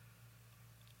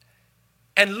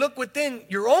and look within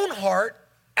your own heart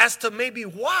as to maybe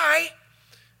why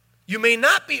you may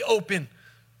not be open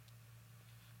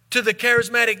to the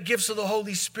charismatic gifts of the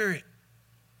Holy Spirit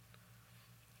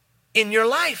in your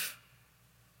life.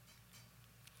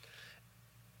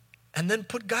 And then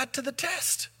put God to the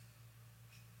test.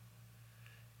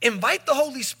 Invite the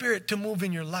Holy Spirit to move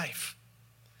in your life.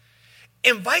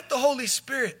 Invite the Holy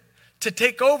Spirit to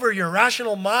take over your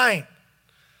rational mind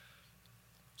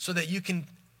so that you can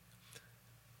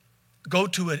go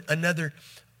to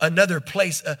another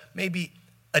place, maybe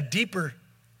a deeper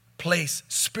place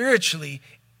spiritually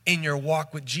in your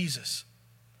walk with Jesus.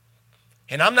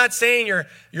 And I'm not saying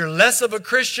you're less of a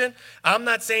Christian. I'm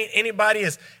not saying anybody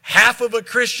is half of a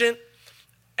Christian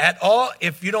at all.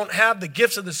 If you don't have the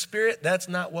gifts of the Spirit, that's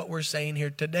not what we're saying here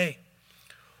today.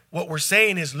 What we're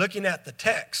saying is looking at the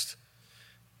text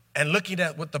and looking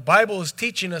at what the Bible is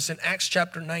teaching us in Acts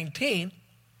chapter 19.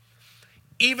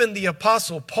 Even the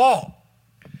Apostle Paul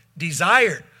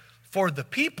desired for the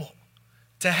people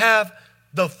to have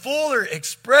the fuller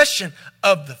expression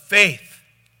of the faith.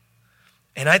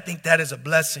 And I think that is a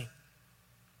blessing.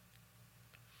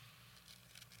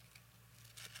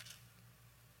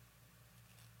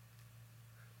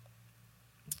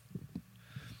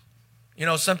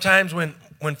 Sometimes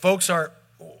when folks are,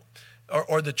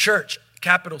 or the church,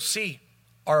 capital C,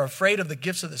 are afraid of the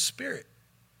gifts of the Spirit,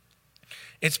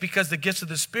 it's because the gifts of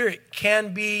the Spirit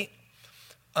can be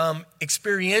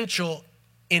experiential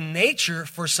in nature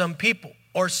for some people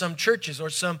or some churches or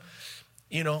some,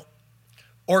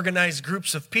 organized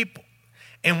groups of people.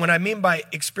 And when I mean by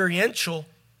experiential,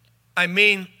 I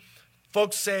mean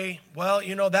folks say, well,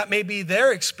 that may be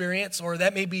their experience or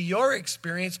that may be your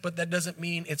experience, but that doesn't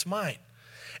mean it's mine.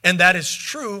 And that is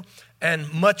true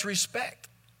and much respect.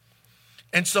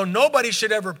 And so nobody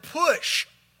should ever push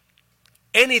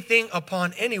anything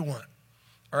upon anyone.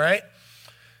 All right?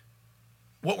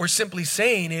 What we're simply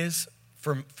saying is,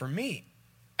 for me,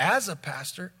 as a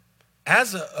pastor,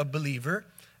 as a believer,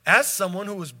 as someone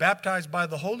who was baptized by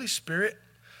the Holy Spirit,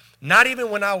 not even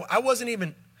when I wasn't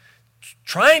even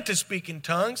trying to speak in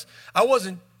tongues, I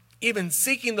wasn't even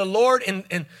seeking the Lord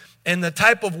in the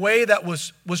type of way that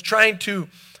was trying to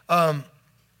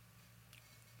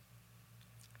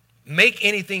make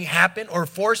anything happen or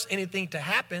force anything to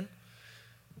happen.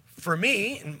 For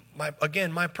me, and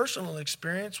my personal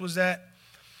experience was that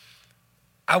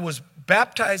I was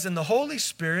baptized in the Holy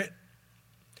Spirit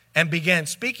and began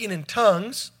speaking in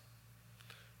tongues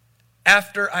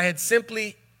after I had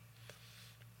simply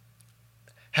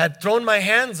had thrown my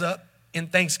hands up in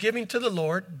thanksgiving to the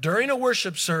Lord during a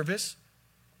worship service.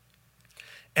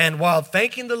 And while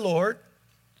thanking the Lord,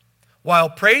 while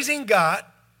praising God,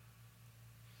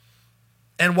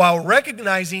 and while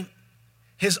recognizing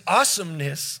his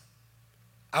awesomeness,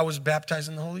 I was baptized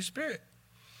in the Holy Spirit.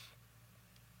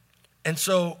 And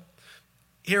so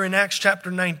here in Acts chapter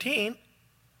 19,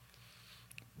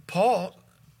 Paul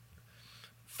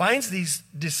finds these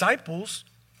disciples,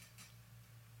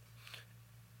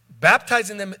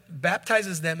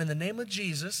 baptizes them in the name of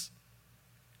Jesus,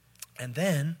 and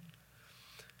then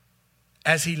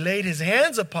as he laid his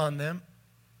hands upon them,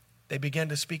 they began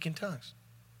to speak in tongues.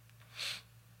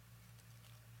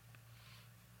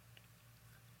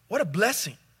 What a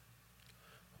blessing.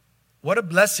 What a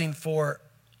blessing for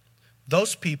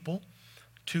those people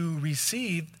to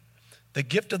receive the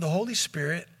gift of the Holy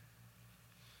Spirit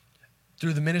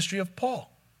through the ministry of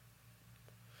Paul.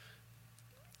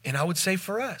 And I would say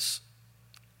for us,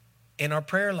 in our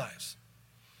prayer lives,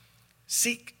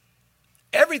 seek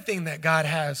everything that God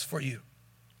has for you.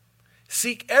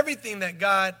 Seek everything that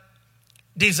God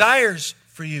desires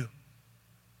for you.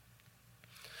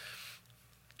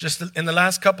 Just in the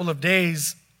last couple of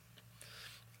days,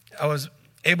 I was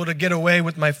able to get away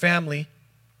with my family,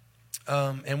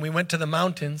 and we went to the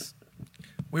mountains.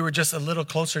 We were just a little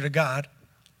closer to God.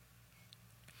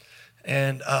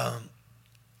 And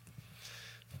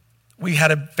we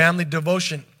had a family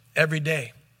devotion every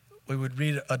day. We would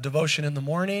read a devotion in the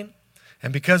morning,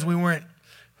 and because we weren't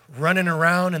running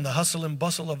around in the hustle and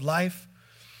bustle of life,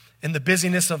 in the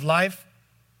busyness of life,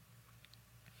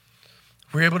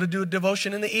 we were able to do a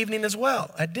devotion in the evening as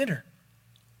well, at dinner.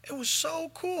 It was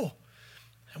so cool.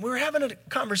 And we were having a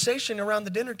conversation around the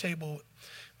dinner table,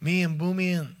 me and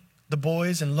Boomy and the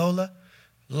boys and Lola.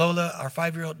 Lola, our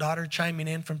 5-year-old daughter, chiming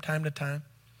in from time to time.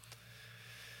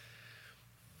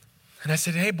 And I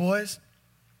said, hey, boys,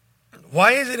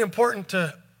 why is it important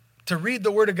to read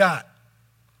the Word of God?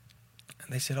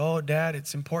 And they said, oh, Dad,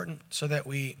 it's important so that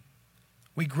we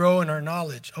grow in our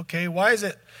knowledge. Okay, why is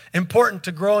it important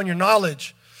to grow in your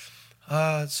knowledge?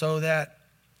 So that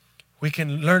we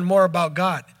can learn more about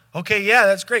God. Okay, yeah,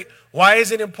 that's great. Why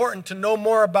is it important to know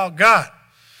more about God?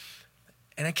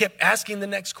 And I kept asking the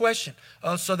next question,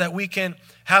 so that we can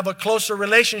have a closer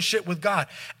relationship with God.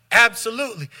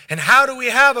 Absolutely. And how do we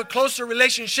have a closer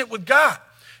relationship with God?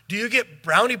 Do you get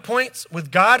brownie points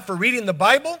with God for reading the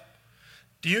Bible?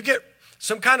 Do you get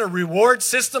some kind of reward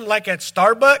system like at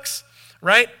Starbucks,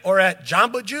 right? Or at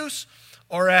Jamba Juice?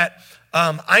 Or at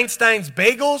Einstein's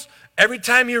Bagels? Every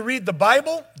time you read the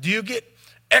Bible, do you get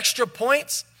extra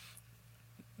points?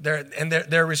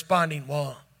 They're responding,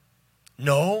 well,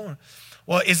 no.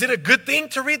 Well, is it a good thing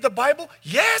to read the Bible?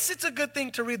 Yes, it's a good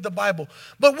thing to read the Bible.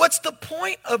 But what's the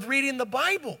point of reading the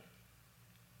Bible?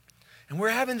 And we're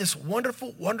having this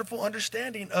wonderful, wonderful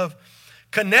understanding of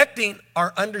connecting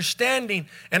our understanding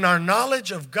and our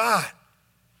knowledge of God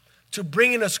to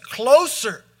bringing us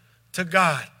closer to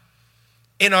God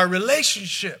in our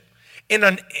relationship, in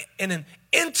an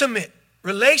intimate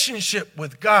relationship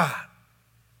with God.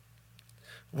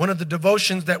 One of the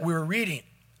devotions that we were reading,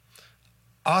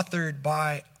 authored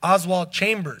by Oswald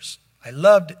Chambers. I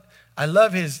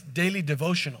love his daily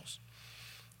devotionals.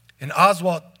 And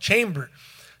Oswald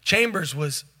Chambers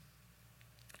was,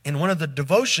 in one of the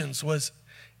devotions, was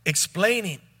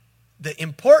explaining the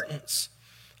importance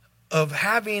of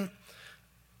having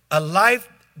a life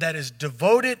that is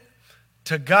devoted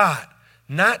to God,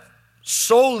 not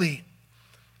solely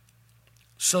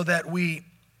so that we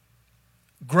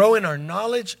grow in our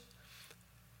knowledge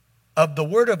of the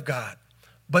Word of God,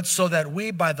 but so that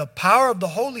we, by the power of the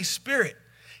Holy Spirit,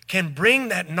 can bring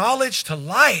that knowledge to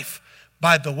life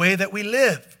by the way that we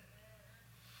live.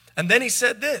 And then he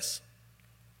said this,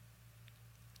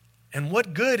 and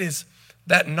what good is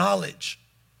that knowledge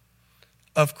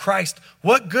of Christ?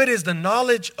 What good is the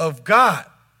knowledge of God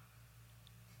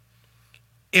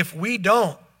if we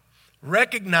don't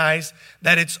recognize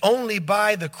that it's only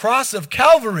by the cross of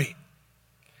Calvary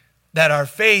that our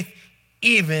faith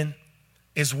even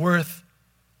is worth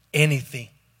anything?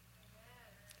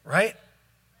 Right?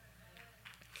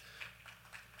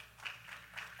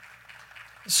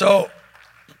 So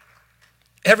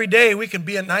every day we can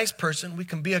be a nice person, we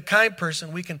can be a kind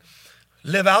person, we can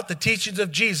live out the teachings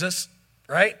of Jesus,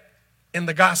 right, in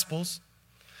the Gospels,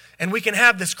 and we can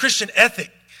have this Christian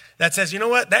ethic that says, you know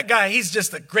what, that guy, he's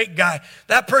just a great guy.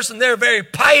 That person, they're a very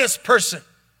pious person.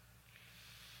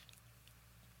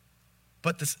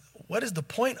 But what is the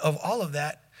point of all of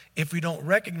that if we don't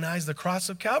recognize the cross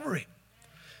of Calvary?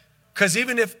 Because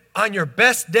even if on your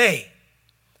best day,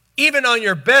 you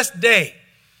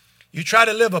try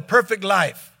to live a perfect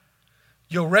life,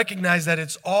 you'll recognize that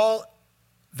it's all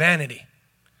vanity.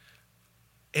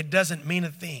 It doesn't mean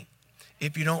a thing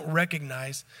if you don't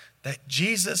recognize that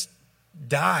Jesus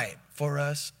died for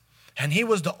us, and he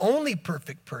was the only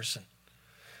perfect person.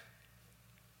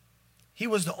 He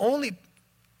was the only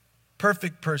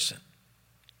perfect person.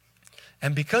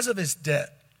 And because of his death,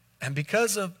 and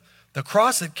because of the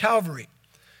cross at Calvary,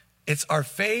 it's our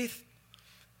faith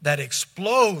that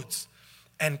explodes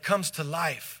and comes to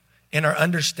life in our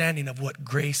understanding of what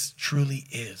grace truly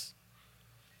is.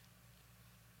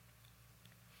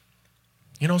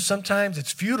 You know, sometimes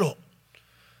it's futile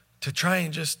to try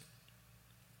and just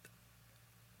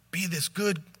be this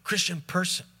good Christian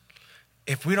person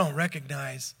if we don't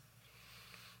recognize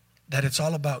that it's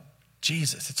all about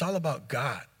Jesus. It's all about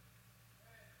God.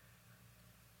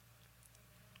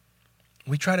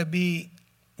 We try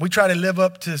to live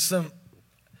up to some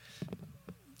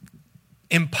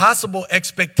impossible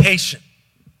expectation,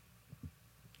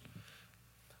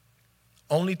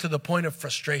 only to the point of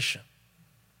frustration,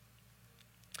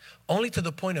 only to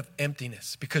the point of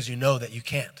emptiness, because you know that you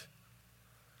can't.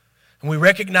 And we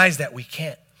recognize that we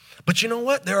can't. But you know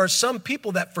what? There are some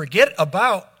people that forget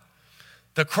about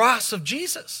the cross of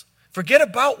Jesus. Forget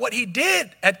about what he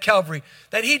did at Calvary,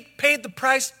 that he paid the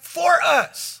price for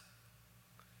us.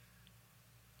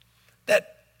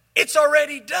 That it's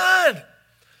already done.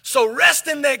 So rest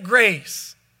in that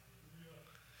grace.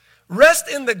 Rest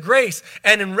in the grace.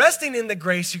 And in resting in the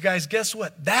grace, you guys, guess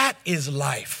what? That is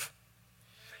life.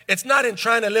 It's not in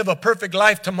trying to live a perfect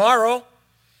life tomorrow,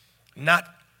 not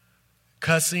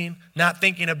cussing, not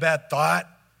thinking a bad thought.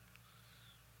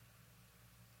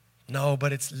 No,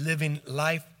 but it's living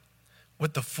life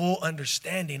with the full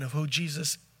understanding of who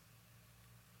Jesus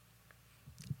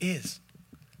is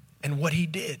and what he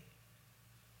did.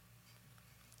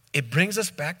 It brings us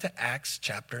back to Acts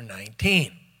chapter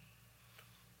 19,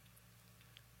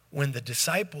 when the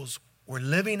disciples were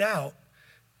living out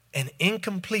an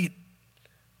incomplete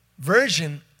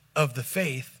version of the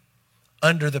faith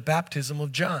under the baptism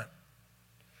of John.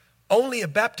 Only a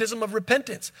baptism of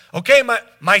repentance. Okay,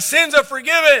 my sins are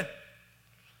forgiven.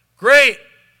 Great.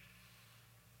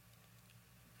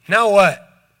 Now what?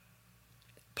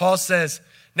 Paul says,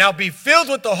 now be filled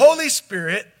with the Holy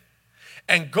Spirit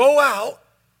and go out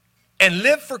and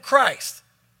live for Christ.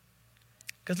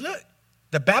 Because look,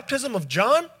 the baptism of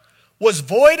John was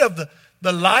void of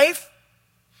the life,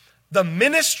 the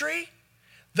ministry,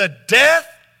 the death,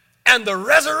 and the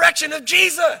resurrection of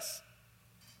Jesus.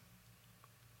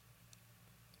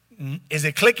 Is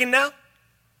it clicking now?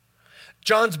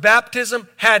 John's baptism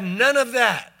had none of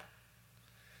that.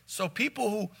 So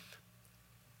people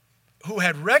who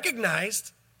had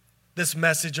recognized this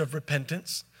message of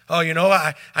repentance, oh, you know,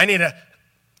 I need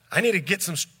to get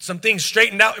some things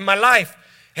straightened out in my life.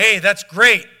 Hey, that's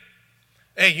great.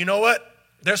 Hey, you know what?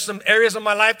 There's some areas of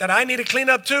my life that I need to clean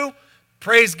up too.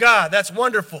 Praise God. That's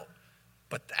wonderful.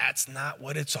 But that's not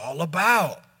what it's all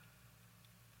about.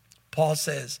 Paul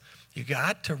says, you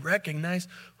got to recognize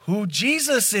who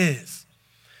Jesus is.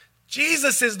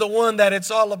 Jesus is the one that it's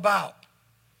all about.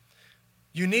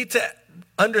 You need to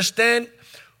understand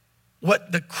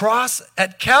what the cross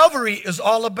at Calvary is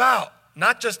all about.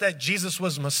 Not just that Jesus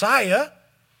was Messiah.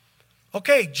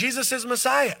 Okay, Jesus is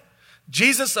Messiah.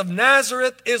 Jesus of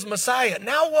Nazareth is Messiah.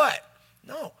 Now what?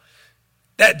 No.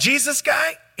 That Jesus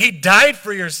guy, he died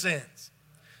for your sins.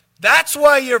 That's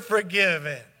why you're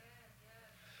forgiven.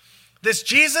 This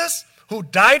Jesus who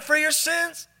died for your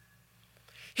sins,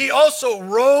 he also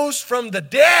rose from the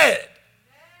dead.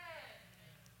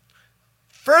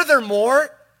 Furthermore,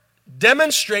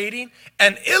 demonstrating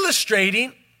and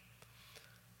illustrating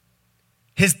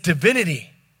his divinity,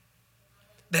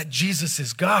 that Jesus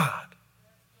is God.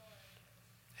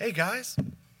 Hey guys,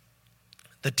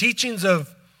 the teachings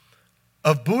of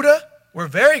Buddha were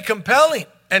very compelling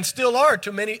and still are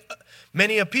to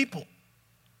many a people.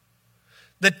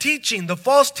 The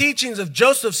false teachings of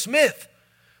Joseph Smith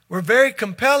were very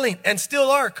compelling and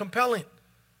still are compelling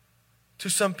to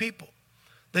some people.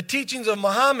 The teachings of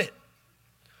Muhammad,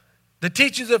 the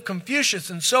teachings of Confucius,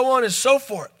 and so on and so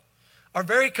forth are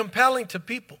very compelling to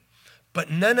people, but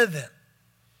none of them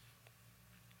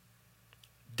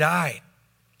died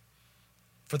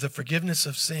for the forgiveness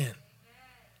of sin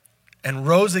and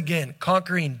rose again,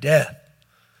 conquering death.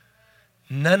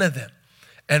 None of them.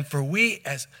 And for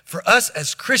us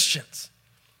as Christians,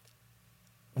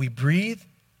 we breathe,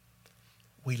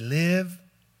 we live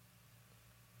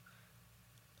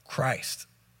Christ,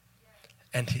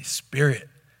 and his Spirit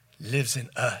lives in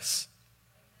us.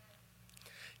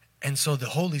 And so the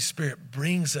Holy Spirit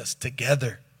brings us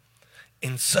together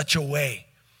in such a way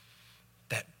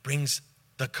that brings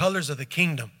the colors of the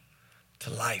kingdom to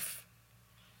life.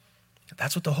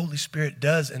 That's what the Holy Spirit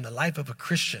does in the life of a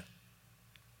Christian.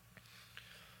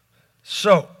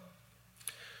 So,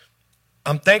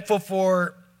 I'm thankful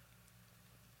for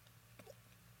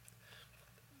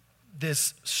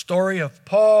this story of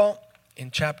Paul in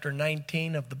chapter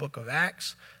 19 of the book of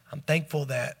Acts. I'm thankful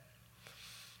that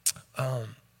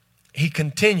he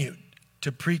continued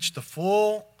to preach the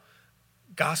full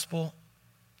gospel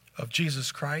of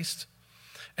Jesus Christ.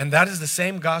 And that is the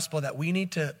same gospel that we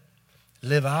need to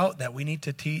live out, that we need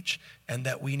to teach, and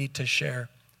that we need to share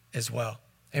as well.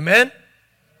 Amen?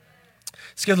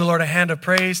 Let's give the Lord a hand of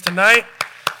praise tonight.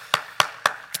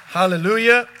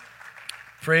 Hallelujah.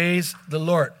 Praise the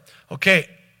Lord. Okay,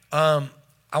 I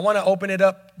want to open it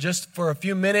up just for a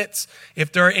few minutes.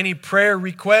 If there are any prayer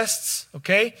requests,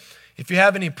 okay? If you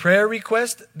have any prayer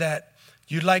requests that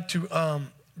you'd like to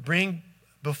bring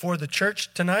before the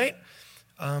church tonight,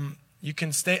 you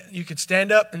can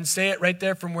stand up and say it right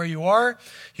there from where you are.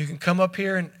 You can come up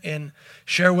here and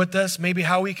share with us maybe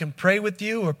how we can pray with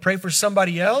you or pray for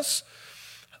somebody else.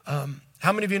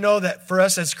 How many of you know that for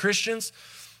us as Christians,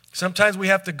 sometimes we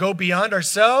have to go beyond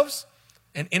ourselves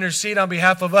and intercede on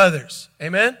behalf of others?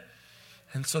 Amen?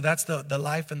 And so that's the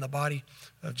life and the body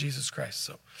of Jesus Christ.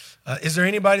 So is there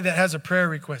anybody that has a prayer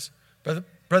request?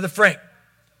 Brother Frank.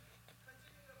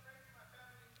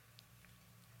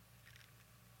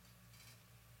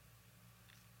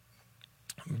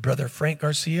 Brother Frank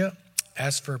Garcia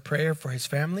asked for a prayer for his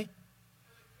family,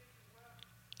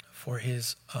 for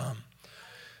his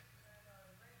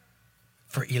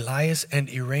for Elias and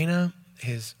Irena,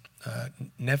 his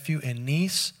nephew and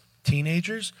niece,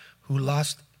 teenagers who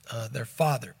lost their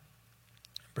father,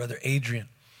 Brother Adrian,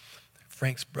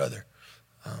 Frank's brother,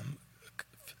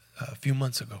 a few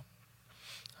months ago.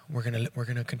 We're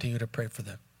gonna continue to pray for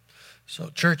them. So,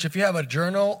 church, if you have a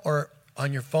journal or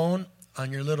on your phone,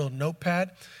 on your little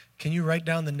notepad, can you write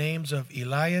down the names of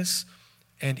Elias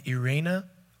and Irena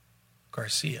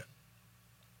Garcia?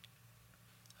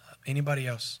 Anybody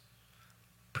else?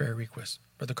 Prayer request.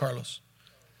 Brother Carlos.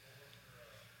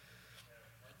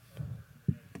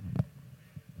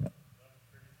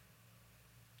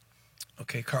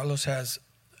 Okay, Carlos has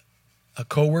a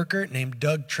coworker named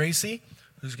Doug Tracy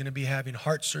who's going to be having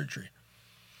heart surgery.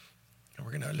 And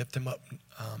we're going to lift him up.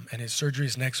 And his surgery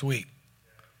is next week.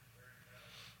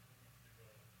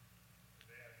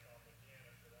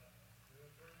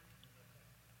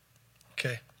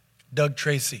 Okay, Doug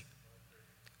Tracy.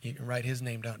 You can write his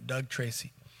name down, Doug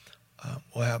Tracy.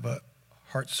 We'll have a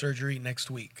heart surgery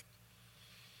next week.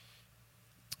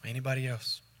 Anybody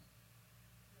else?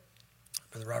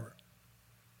 Brother Robert.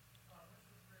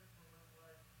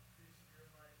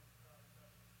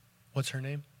 What's her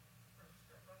name?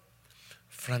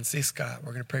 Francisca.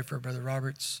 We're going to pray for Brother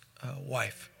Robert's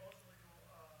wife.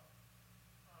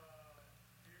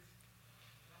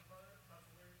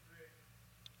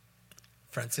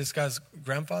 Francisca's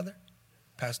grandfather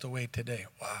passed away today.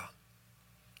 Wow.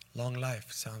 Long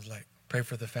life, sounds like. Pray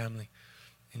for the family.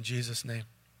 In Jesus' name.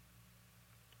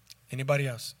 Anybody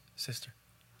else? Sister.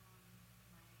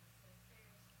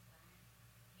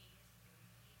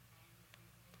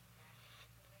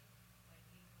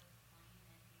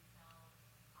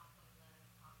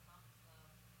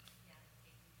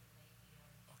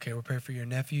 Okay, we'll pray for your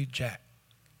nephew, Jack,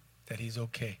 that he's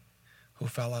okay, who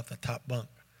fell off the top bunk.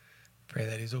 Pray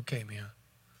that he's okay, Mia.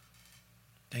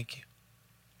 Thank you.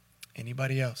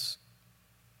 Anybody else?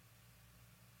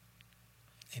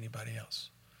 Anybody else?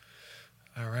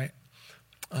 All right.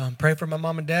 Pray for my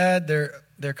mom and dad.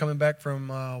 They're coming back from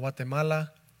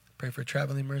Guatemala. Pray for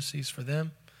traveling mercies for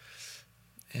them.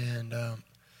 And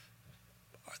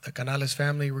the Canales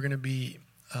family, we're going to be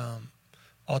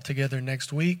all together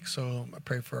next week. So I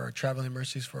pray for our traveling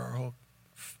mercies for our whole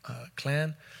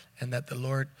clan, and that the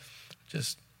Lord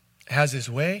just has his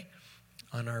way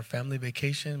on our family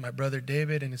vacation. My brother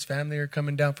David and his family are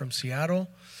coming down from Seattle.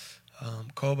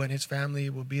 Koba and his family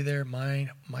will be there, my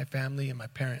family and my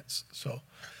parents. So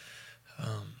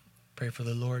pray for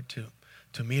the Lord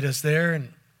to meet us there,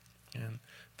 and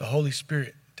the Holy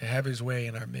Spirit to have his way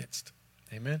in our midst.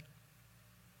 Amen.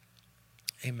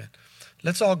 Amen.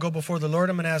 Let's all go before the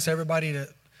Lord. I'm going to ask everybody to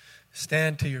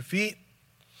stand to your feet.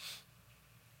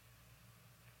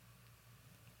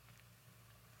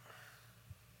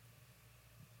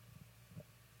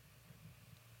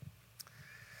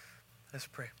 Let's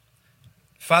pray.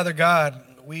 Father God,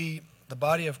 we, the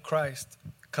body of Christ,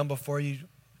 come before you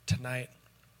tonight.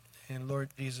 And Lord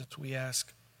Jesus, we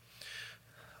ask,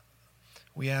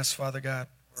 Father God,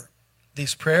 for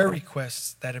these prayer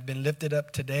requests that have been lifted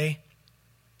up today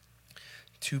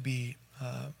to be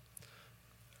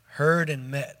heard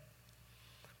and met.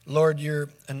 Lord, you're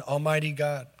an almighty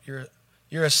God.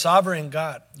 You're a sovereign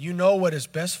God. You know what is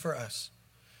best for us.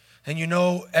 And you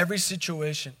know every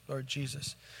situation, Lord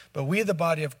Jesus. But we, the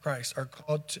body of Christ, are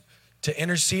called to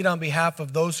intercede on behalf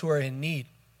of those who are in need.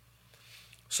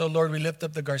 So, Lord, we lift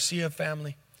up the Garcia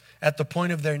family at the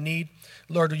point of their need.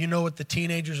 Lord, you know what the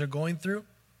teenagers are going through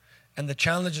and the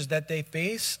challenges that they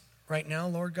face right now,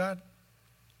 Lord God.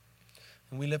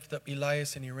 And we lift up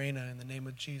Elias and Irena in the name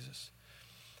of Jesus.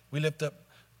 We lift up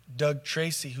Doug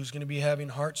Tracy, who's going to be having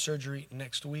heart surgery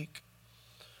next week.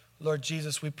 Lord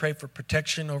Jesus, we pray for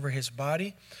protection over his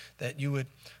body, that you would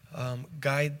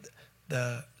guide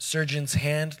the surgeon's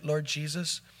hand, Lord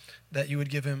Jesus, that you would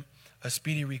give him a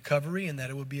speedy recovery and that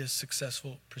it would be a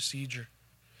successful procedure.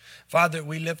 Father,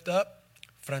 we lift up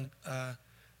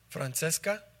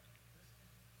Francisca.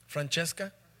 We lift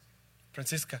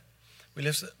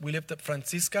up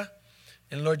Francisca.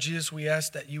 And Lord Jesus, we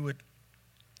ask that you would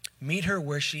meet her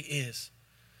where she is.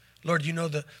 Lord, you know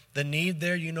the need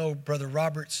there. You know Brother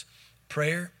Robert's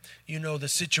prayer. You know the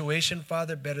situation,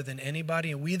 Father, better than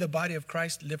anybody. And we, the body of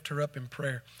Christ, lift her up in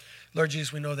prayer. Lord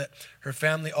Jesus, we know that her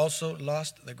family also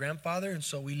lost the grandfather. And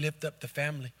so we lift up the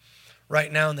family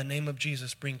right now in the name of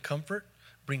Jesus. Bring comfort,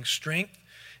 bring strength.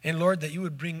 And Lord, that you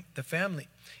would bring the family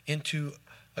into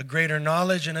a greater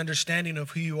knowledge and understanding of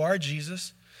who you are,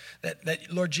 Jesus.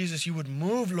 That Lord Jesus, you would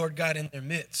move, Lord God, in their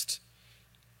midst.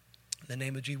 In the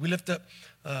name of Jesus. We lift up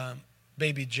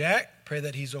baby Jack. Pray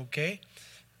that he's okay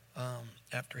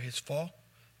after his fall,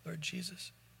 Lord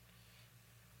Jesus.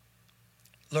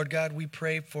 Lord God, we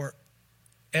pray for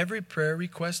every prayer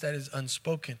request that is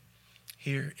unspoken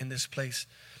here in this place.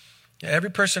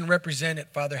 Every person represented,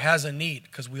 Father, has a need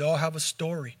because we all have a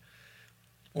story.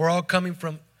 We're all coming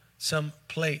from some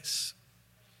place.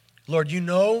 Lord, you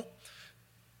know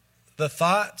the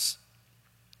thoughts.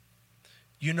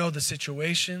 You know the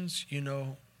situations. You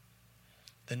know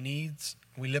the needs.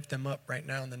 We lift them up right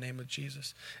now in the name of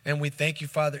Jesus. And we thank you,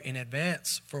 Father, in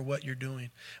advance for what you're doing.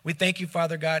 We thank you,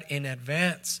 Father God, in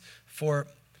advance for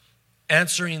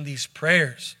answering these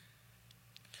prayers.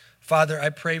 Father, I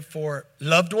pray for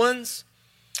loved ones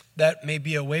that may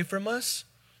be away from us.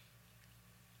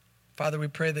 Father, we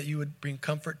pray that you would bring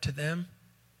comfort to them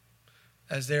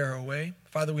as they are away.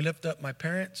 Father, we lift up my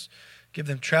parents. Give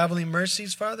them traveling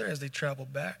mercies, Father, as they travel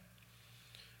back.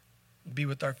 Be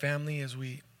with our family as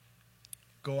we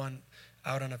go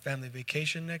out on a family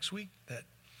vacation next week. That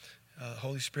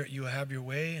Holy Spirit, you will have your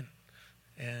way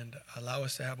and allow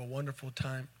us to have a wonderful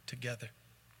time together.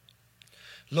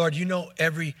 Lord, you know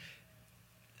every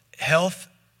health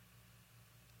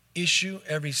issue,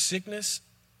 every sickness,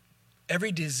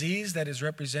 every disease that is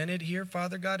represented here,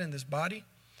 Father God, in this body.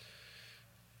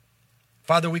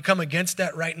 Father, we come against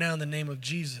that right now in the name of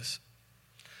Jesus.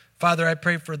 Father, I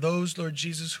pray for those, Lord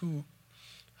Jesus, who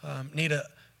need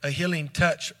a healing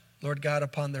touch, Lord God,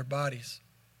 upon their bodies.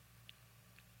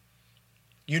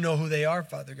 You know who they are,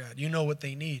 Father God. You know what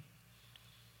they need.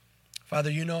 Father,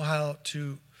 you know how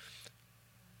to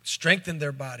strengthen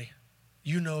their body.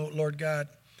 You know, Lord God,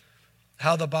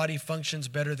 how the body functions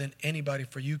better than anybody,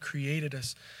 for you created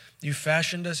us. You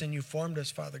fashioned us and you formed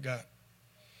us, Father God.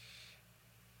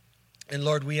 And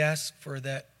Lord, we ask for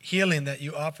that healing that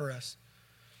you offer us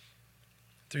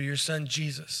through your Son,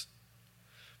 Jesus.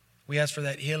 We ask for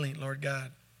that healing, Lord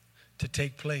God, to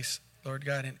take place, Lord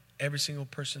God, in every single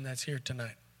person that's here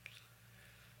tonight.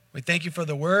 We thank you for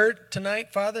the word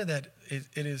tonight, Father, that it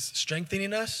is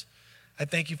strengthening us. I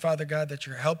thank you, Father God, that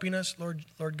you're helping us,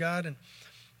 Lord God,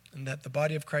 and that the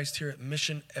body of Christ here at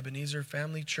Mission Ebenezer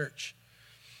Family Church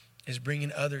is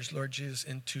bringing others, Lord Jesus,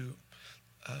 into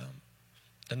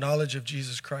the knowledge of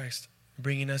Jesus Christ,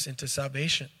 bringing us into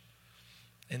salvation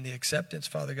and the acceptance,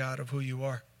 Father God, of who you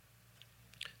are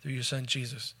through your Son,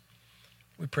 Jesus.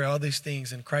 We pray all these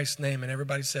things in Christ's name, and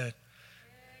everybody said,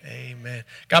 Amen.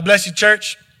 God bless you,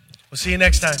 church. We'll see you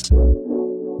next time.